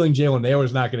had a feeling Jalen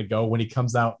Naylor's not going to go when he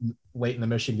comes out late in the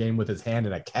Michigan game with his hand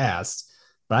in a cast.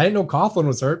 But I didn't know Coughlin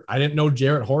was hurt. I didn't know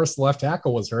Jarrett Horst, the left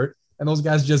tackle, was hurt. And those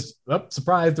guys just,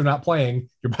 surprised they're not playing.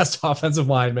 Your best offensive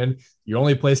lineman, your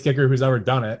only place kicker who's ever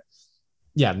done it.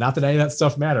 Yeah, not that any of that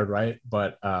stuff mattered, right?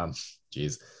 But,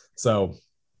 geez. So,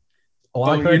 a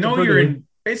lot of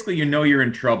you're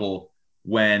in trouble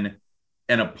when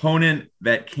an opponent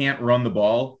that can't run the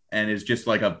ball and is just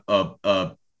like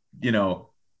a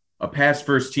pass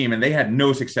first team, and they had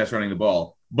no success running the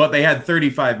ball, but they had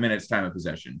 35 minutes time of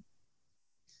possession.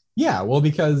 Yeah, well,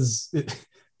 because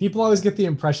people always get the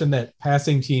impression that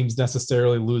passing teams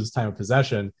necessarily lose time of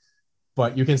possession,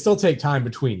 but you can still take time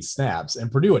between snaps.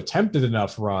 And Purdue attempted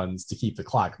enough runs to keep the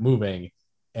clock moving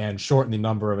and shorten the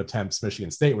number of attempts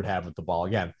Michigan State would have with the ball.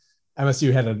 Again,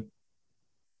 MSU had a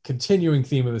continuing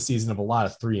theme of the season of a lot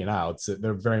of 3 and outs.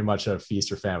 They're very much a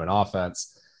feast or famine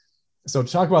offense. So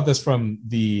to talk about this from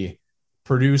the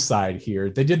Purdue side here,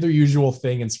 they did their usual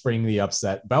thing in springing the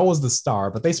upset. Bell was the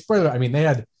star, but they spread it. I mean, they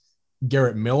had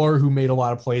Garrett Miller, who made a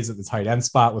lot of plays at the tight end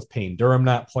spot with Payne Durham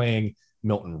not playing.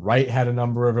 Milton Wright had a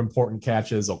number of important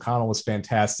catches. O'Connell was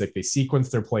fantastic. They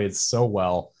sequenced their plays so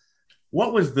well.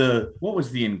 What was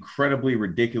the incredibly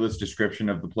ridiculous description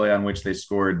of the play on which they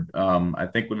scored? I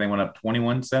think when they went up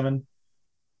 21-7.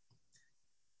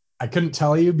 I couldn't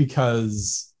tell you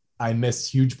because I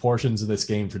missed huge portions of this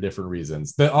game for different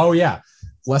reasons.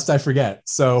 Lest I forget.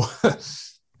 So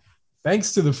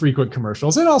thanks to the frequent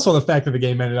commercials and also the fact that the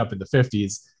game ended up in the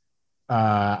 50s.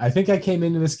 I think I came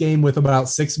into this game with about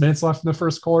 6 minutes left in the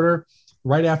first quarter,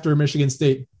 right after Michigan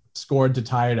State scored to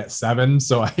tie it at 7.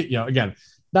 So I, again,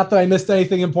 not that I missed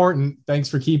anything important. Thanks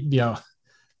for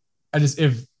I just,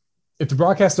 if the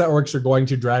broadcast networks are going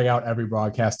to drag out every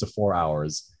broadcast to 4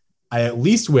 hours, I at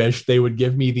least wish they would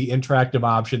give me the interactive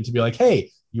option to be like,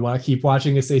 hey, you want to keep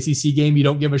watching this ACC game you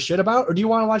don't give a shit about, or do you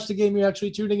want to watch the game you're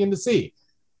actually tuning in to see?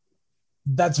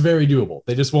 That's very doable.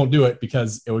 They just won't do it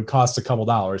because it would cost a couple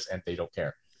dollars and they don't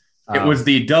care. It was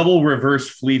the double reverse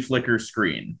flea flicker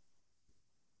screen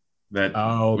that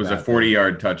was a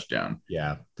 40-yard touchdown.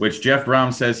 Yeah. Which Jeff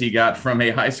Brown says he got from a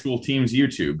high school team's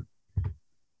YouTube.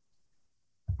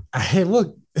 Hey,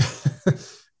 look,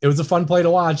 it was a fun play to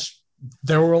watch.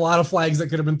 There were a lot of flags that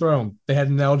could have been thrown. They had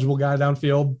an eligible guy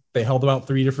downfield. They held about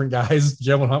 3 different guys.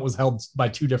 Jalen Hunt was held by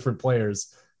 2 different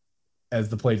players as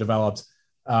the play developed.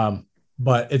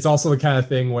 But it's also the kind of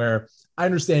thing where I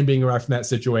understand being a ref in that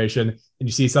situation, and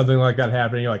you see something like that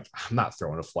happening, you're like, I'm not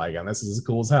throwing a flag on this. This is as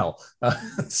cool as hell.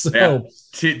 To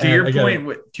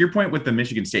your point with the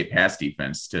Michigan State pass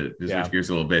defense, to switch gears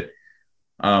a little bit,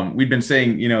 we've been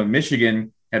saying,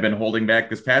 Michigan have been holding back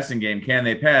this passing game. Can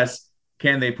they pass?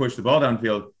 Can they push the ball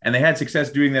downfield? And they had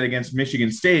success doing that against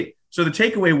Michigan State. So the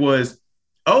takeaway was,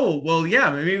 oh, well,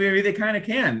 yeah, maybe they kind of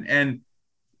can. And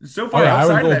so far,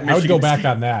 outside of that, I would go back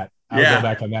on that. I would go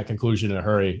back on that conclusion in a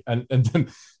hurry, and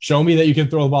then show me that you can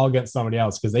throw the ball against somebody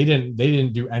else, because they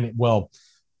didn't do any. Well,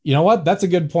 you know what? That's a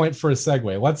good point for a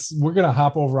segue. We're gonna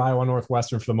hop over Iowa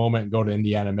Northwestern for the moment and go to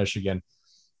Indiana, Michigan.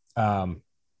 Now,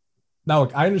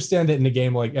 look, I understand that in a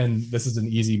game and this is an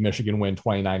easy Michigan win,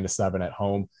 29-7 at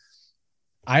home.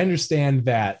 I understand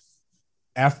that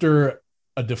after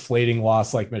a deflating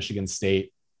loss like Michigan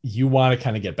State, you want to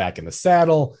kind of get back in the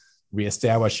saddle,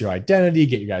 reestablish your identity,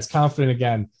 get you guys confident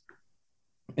again.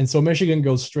 And so Michigan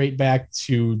goes straight back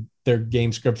to their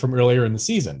game script from earlier in the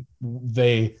season.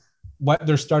 They let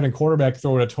their starting quarterback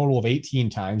throw it a total of 18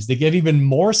 times. They give even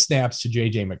more snaps to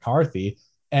JJ McCarthy.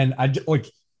 And I'm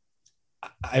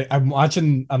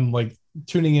watching, I'm like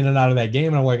tuning in and out of that game.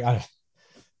 And I'm like,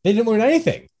 they didn't learn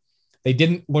anything. They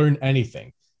didn't learn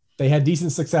anything. They had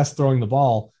decent success throwing the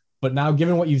ball, but now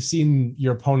given what you've seen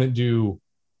your opponent do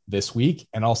this week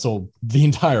and also the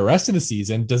entire rest of the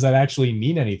season, does that actually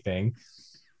mean anything?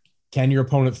 Can your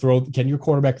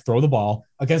quarterback throw the ball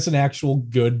against an actual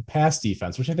good pass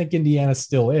defense, which I think Indiana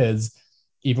still is,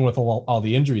 even with all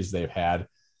the injuries they've had?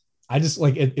 I just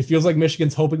it feels like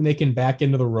Michigan's hoping they can back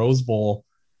into the Rose Bowl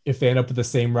if they end up with the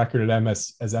same record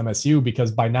as MSU,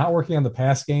 because by not working on the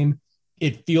pass game,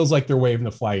 it feels like they're waving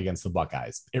the flag against the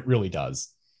Buckeyes. It really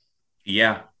does.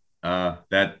 Yeah.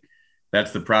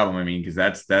 That's the problem. I mean, because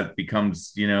that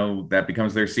becomes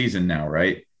their season now,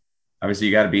 right? Obviously,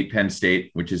 you got to beat Penn State,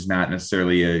 which is not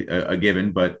necessarily a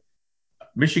given, but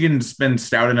Michigan's been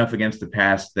stout enough against the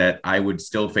pass that I would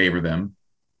still favor them.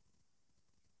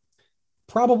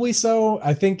 Probably so.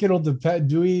 I think it'll depend.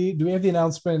 Do we have the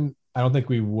announcement? I don't think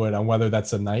we would, on whether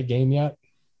that's a night game yet.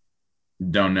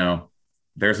 Don't know.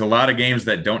 There's a lot of games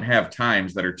that don't have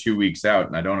times that are 2 weeks out,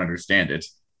 and I don't understand it.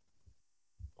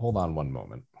 Hold on one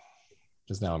moment.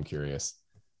 Just now I'm curious.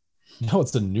 No,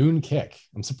 it's a noon kick.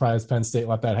 I'm surprised Penn State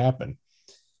let that happen.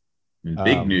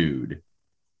 Big nude.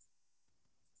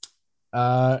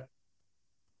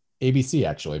 ABC,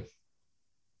 actually.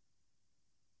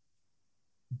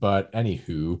 But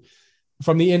anywho,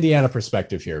 from the Indiana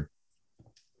perspective here,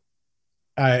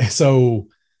 so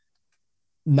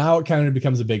now it kind of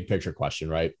becomes a big picture question,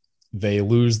 right? They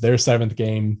lose their 7th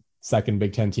game, second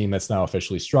Big Ten team that's now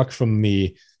officially struck from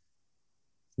the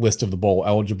list of the bowl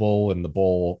eligible and the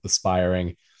bowl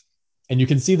aspiring. And you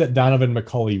can see that Donovan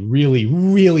McCulley really,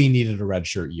 really needed a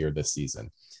redshirt year this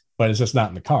season, but it's just not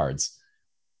in the cards.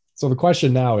 So the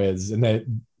question now is, and that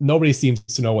nobody seems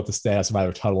to know what the status of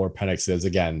either Tuttle or Penix is.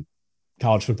 Again,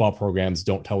 college football programs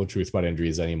don't tell the truth about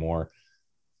injuries anymore.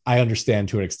 I understand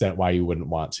to an extent why you wouldn't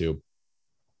want to,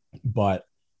 but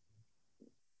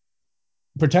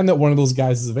pretend that one of those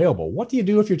guys is available. What do you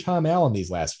do if you're Tom Allen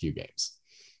these last few games?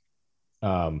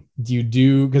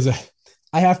 Because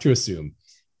I have to assume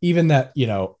even that,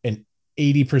 an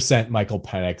 80% Michael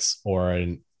Penix or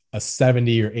a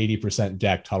 70 or 80%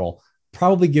 Jack Tuttle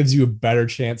probably gives you a better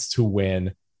chance to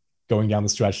win going down the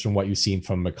stretch than what you've seen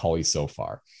from McCulley so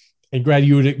far. And Grad,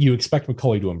 you expect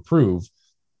McCulley to improve,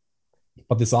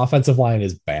 but this offensive line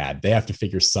is bad. They have to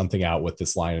figure something out with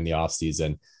this line in the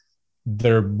offseason.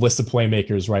 Their list of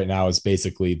playmakers right now is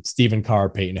basically Stephen Carr,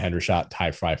 Peyton Hendershot,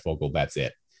 Ty Freifogel. That's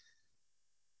it.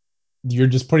 You're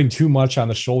just putting too much on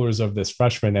the shoulders of this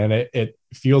freshman, and it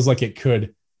feels like it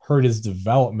could hurt his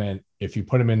development if you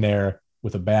put him in there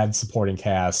with a bad supporting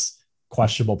cast,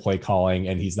 questionable play calling,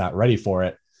 and he's not ready for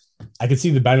it. I could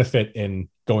see the benefit in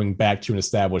going back to an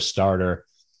established starter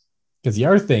Because the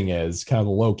other thing is kind of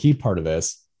the low key part of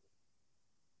this.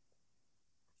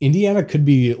 Indiana could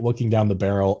be looking down the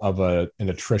barrel of an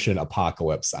attrition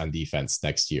apocalypse on defense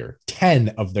next year.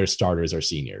 10 of their starters are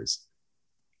seniors.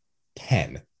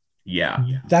 10. Yeah.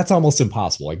 That's almost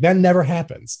impossible. Like that never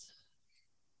happens.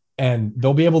 And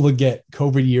they'll be able to get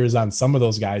COVID years on some of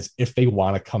those guys if they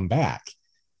want to come back.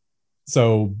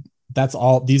 So that's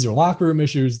all. These are locker room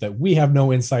issues that we have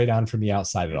no insight on from the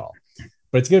outside at all.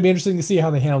 But it's going to be interesting to see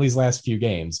how they handle these last few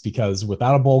games, because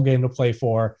without a bowl game to play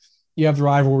for, you have the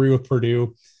rivalry with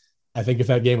Purdue. I think if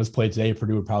that game was played today,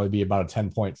 Purdue would probably be about a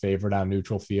 10-point favorite on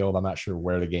neutral field. I'm not sure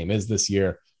where the game is this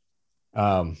year.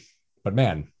 But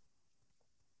man,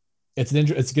 it's going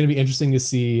to be interesting to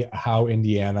see how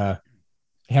Indiana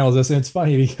handles this. And it's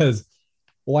funny because,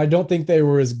 well, I don't think they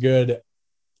were as good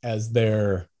as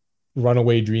their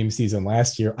runaway dream season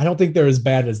last year. I don't think they're as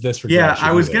bad as this. Yeah,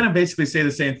 I was going to basically say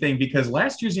the same thing, because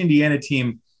last year's Indiana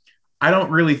team, I don't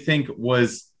really think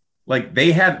was like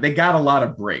they got a lot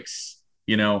of breaks.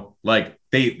 You know, like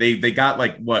they got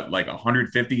like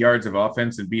 150 yards of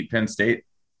offense and beat Penn State.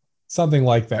 Something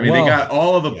like that. I mean, they got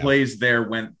all of the plays there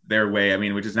went their way. I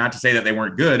mean, which is not to say that they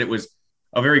weren't good. It was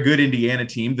a very good Indiana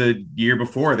team. The year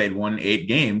before, they'd won 8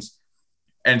 games.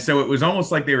 And so it was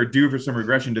almost like they were due for some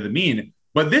regression to the mean.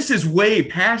 But this is way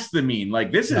past the mean.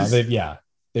 Like this is they've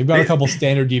got a couple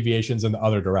standard deviations in the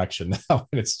other direction now,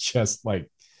 and it's just like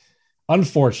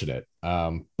unfortunate.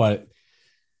 But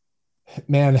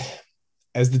man,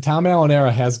 as the Tom Allen era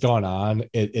has gone on,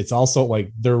 it's also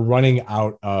like they're running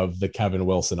out of the Kevin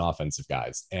Wilson offensive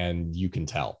guys, and you can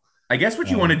tell. I guess what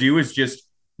you want to do is just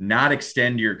not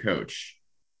extend your coach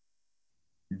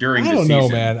during the season. I don't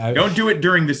know, man. Don't do it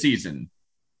during the season.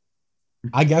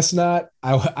 I guess not.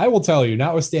 I will tell you,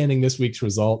 notwithstanding this week's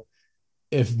result,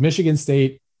 if Michigan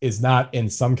State is not in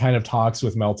some kind of talks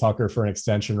with Mel Tucker for an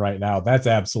extension right now, that's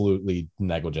absolutely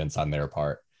negligence on their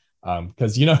part.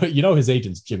 Because you know his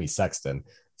agent's Jimmy Sexton.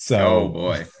 So oh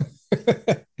boy.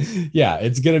 Yeah,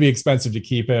 it's gonna be expensive to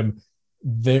keep him.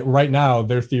 Right now,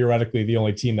 they're theoretically the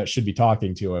only team that should be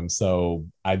talking to him. So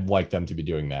I'd like them to be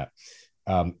doing that.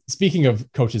 Speaking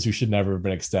of coaches who should never have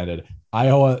been extended,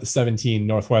 Iowa 17,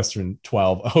 Northwestern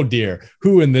 12. Oh dear,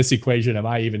 who in this equation am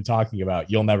I even talking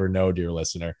about? You'll never know, dear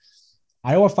listener.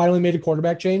 Iowa finally made a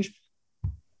quarterback change.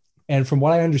 And from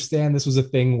what I understand, this was a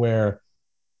thing where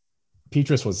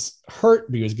Petrus was hurt,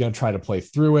 but he was going to try to play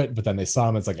through it. But then they saw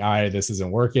him. It's like, all right, this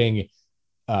isn't working.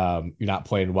 You're not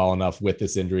playing well enough with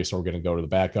this injury, so we're going to go to the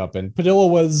backup. And Padilla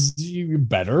was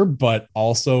better, but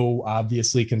also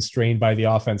obviously constrained by the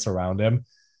offense around him.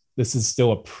 This is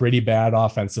still a pretty bad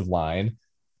offensive line.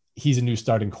 He's a new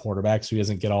starting quarterback, so he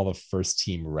doesn't get all the first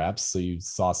team reps. So you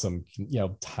saw some,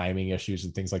 timing issues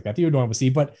and things like that you would normally see.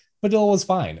 But Padilla was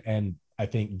fine, and I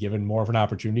think given more of an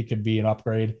opportunity, could be an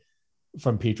upgrade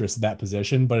from Petrus at that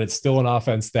position. But it's still an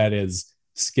offense that is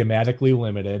schematically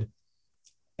limited,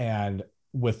 and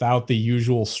without the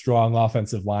usual strong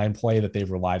offensive line play that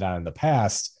they've relied on in the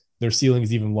past, their ceiling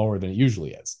is even lower than it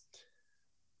usually is.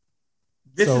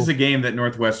 This is a game that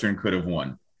Northwestern could have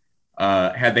won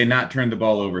had they not turned the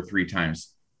ball over 3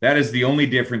 times. That is the only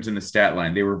difference in the stat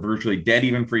line. They were virtually dead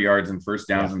even for yards and first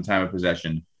downs in time of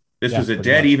possession. This was a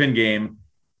dead even game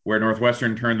where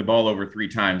Northwestern turned the ball over 3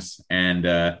 times, and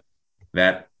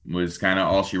that was kind of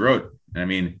all she wrote. I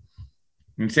mean,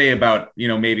 you can say about,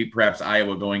 maybe perhaps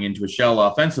Iowa going into a shell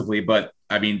offensively, but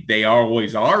I mean, they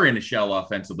always are in a shell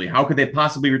offensively. How could they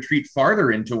possibly retreat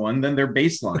farther into one than their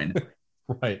baseline?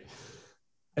 Right.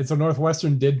 And so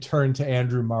Northwestern did turn to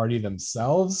Andrew Marty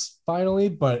themselves finally,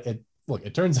 but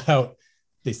it turns out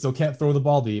they still can't throw the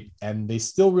ball deep, and they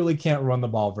still really can't run the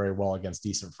ball very well against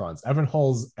decent fronts. Evan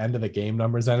Hull's end of the game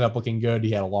numbers ended up looking good.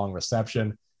 He had a long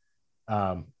reception.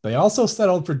 They also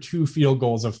settled for 2 field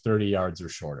goals of 30 yards or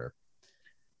shorter.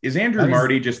 Is Andrew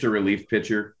Marty just a relief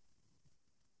pitcher?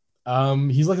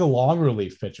 He's like a long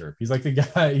relief pitcher. He's like the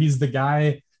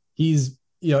guy. He's,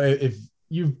 if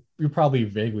you're probably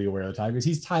vaguely aware of the Tigers,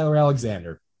 he's Tyler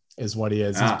Alexander is what he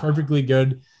is. He's perfectly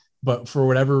good, but for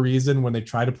whatever reason, when they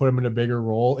try to put him in a bigger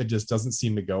role, it just doesn't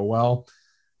seem to go well.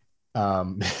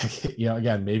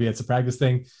 Again, maybe it's a practice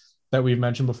thing that we've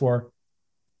mentioned before.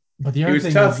 But the other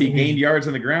thing, he was tough. He gained yards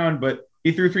on the ground, but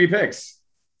he threw 3 picks.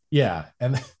 Yeah,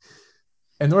 and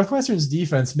Northwestern's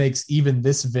defense makes even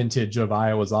this vintage of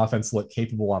Iowa's offense look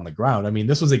capable on the ground. I mean,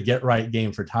 this was a get-right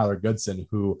game for Tyler Goodson,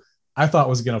 who I thought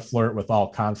was going to flirt with all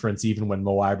conference even when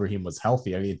Mo Ibrahim was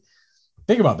healthy. I mean,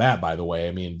 think about that, by the way.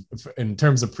 I mean, in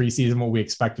terms of preseason, what we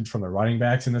expected from the running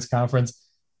backs in this conference,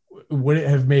 would it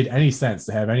have made any sense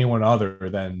to have anyone other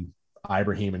than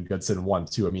Ibrahim and Goodson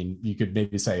 1-2? I mean, you could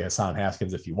maybe say Hassan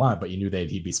Haskins if you want, but you knew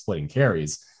he'd be splitting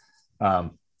carries.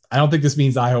 I don't think this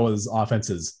means Iowa's offense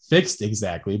is fixed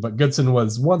exactly, but Goodson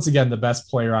was once again the best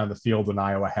player on the field when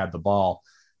Iowa had the ball.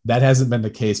 That hasn't been the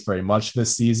case very much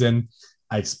this season.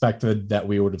 I expected that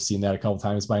we would have seen that a couple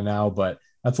times by now, but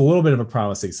that's a little bit of a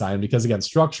promising sign because, again,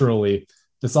 structurally,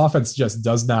 this offense just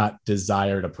does not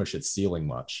desire to push its ceiling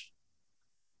much.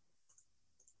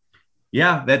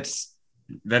 Yeah, that's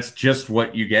just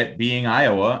what you get being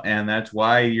Iowa, and that's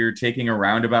why you're taking a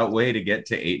roundabout way to get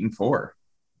to 8-4.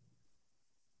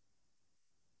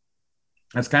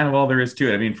 That's kind of all there is to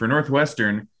it. I mean, for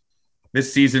Northwestern,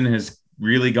 this season has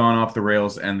really gone off the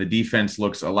rails, and the defense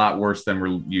looks a lot worse than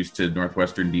we're used to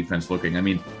Northwestern defense looking. I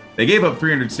mean, they gave up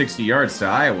 360 yards to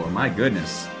Iowa. My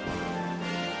goodness.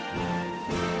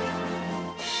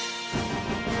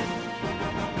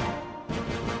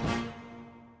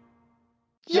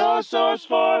 Your source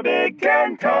for Big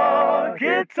Ten talk.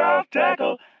 It's Off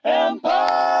Tackle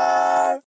Empire.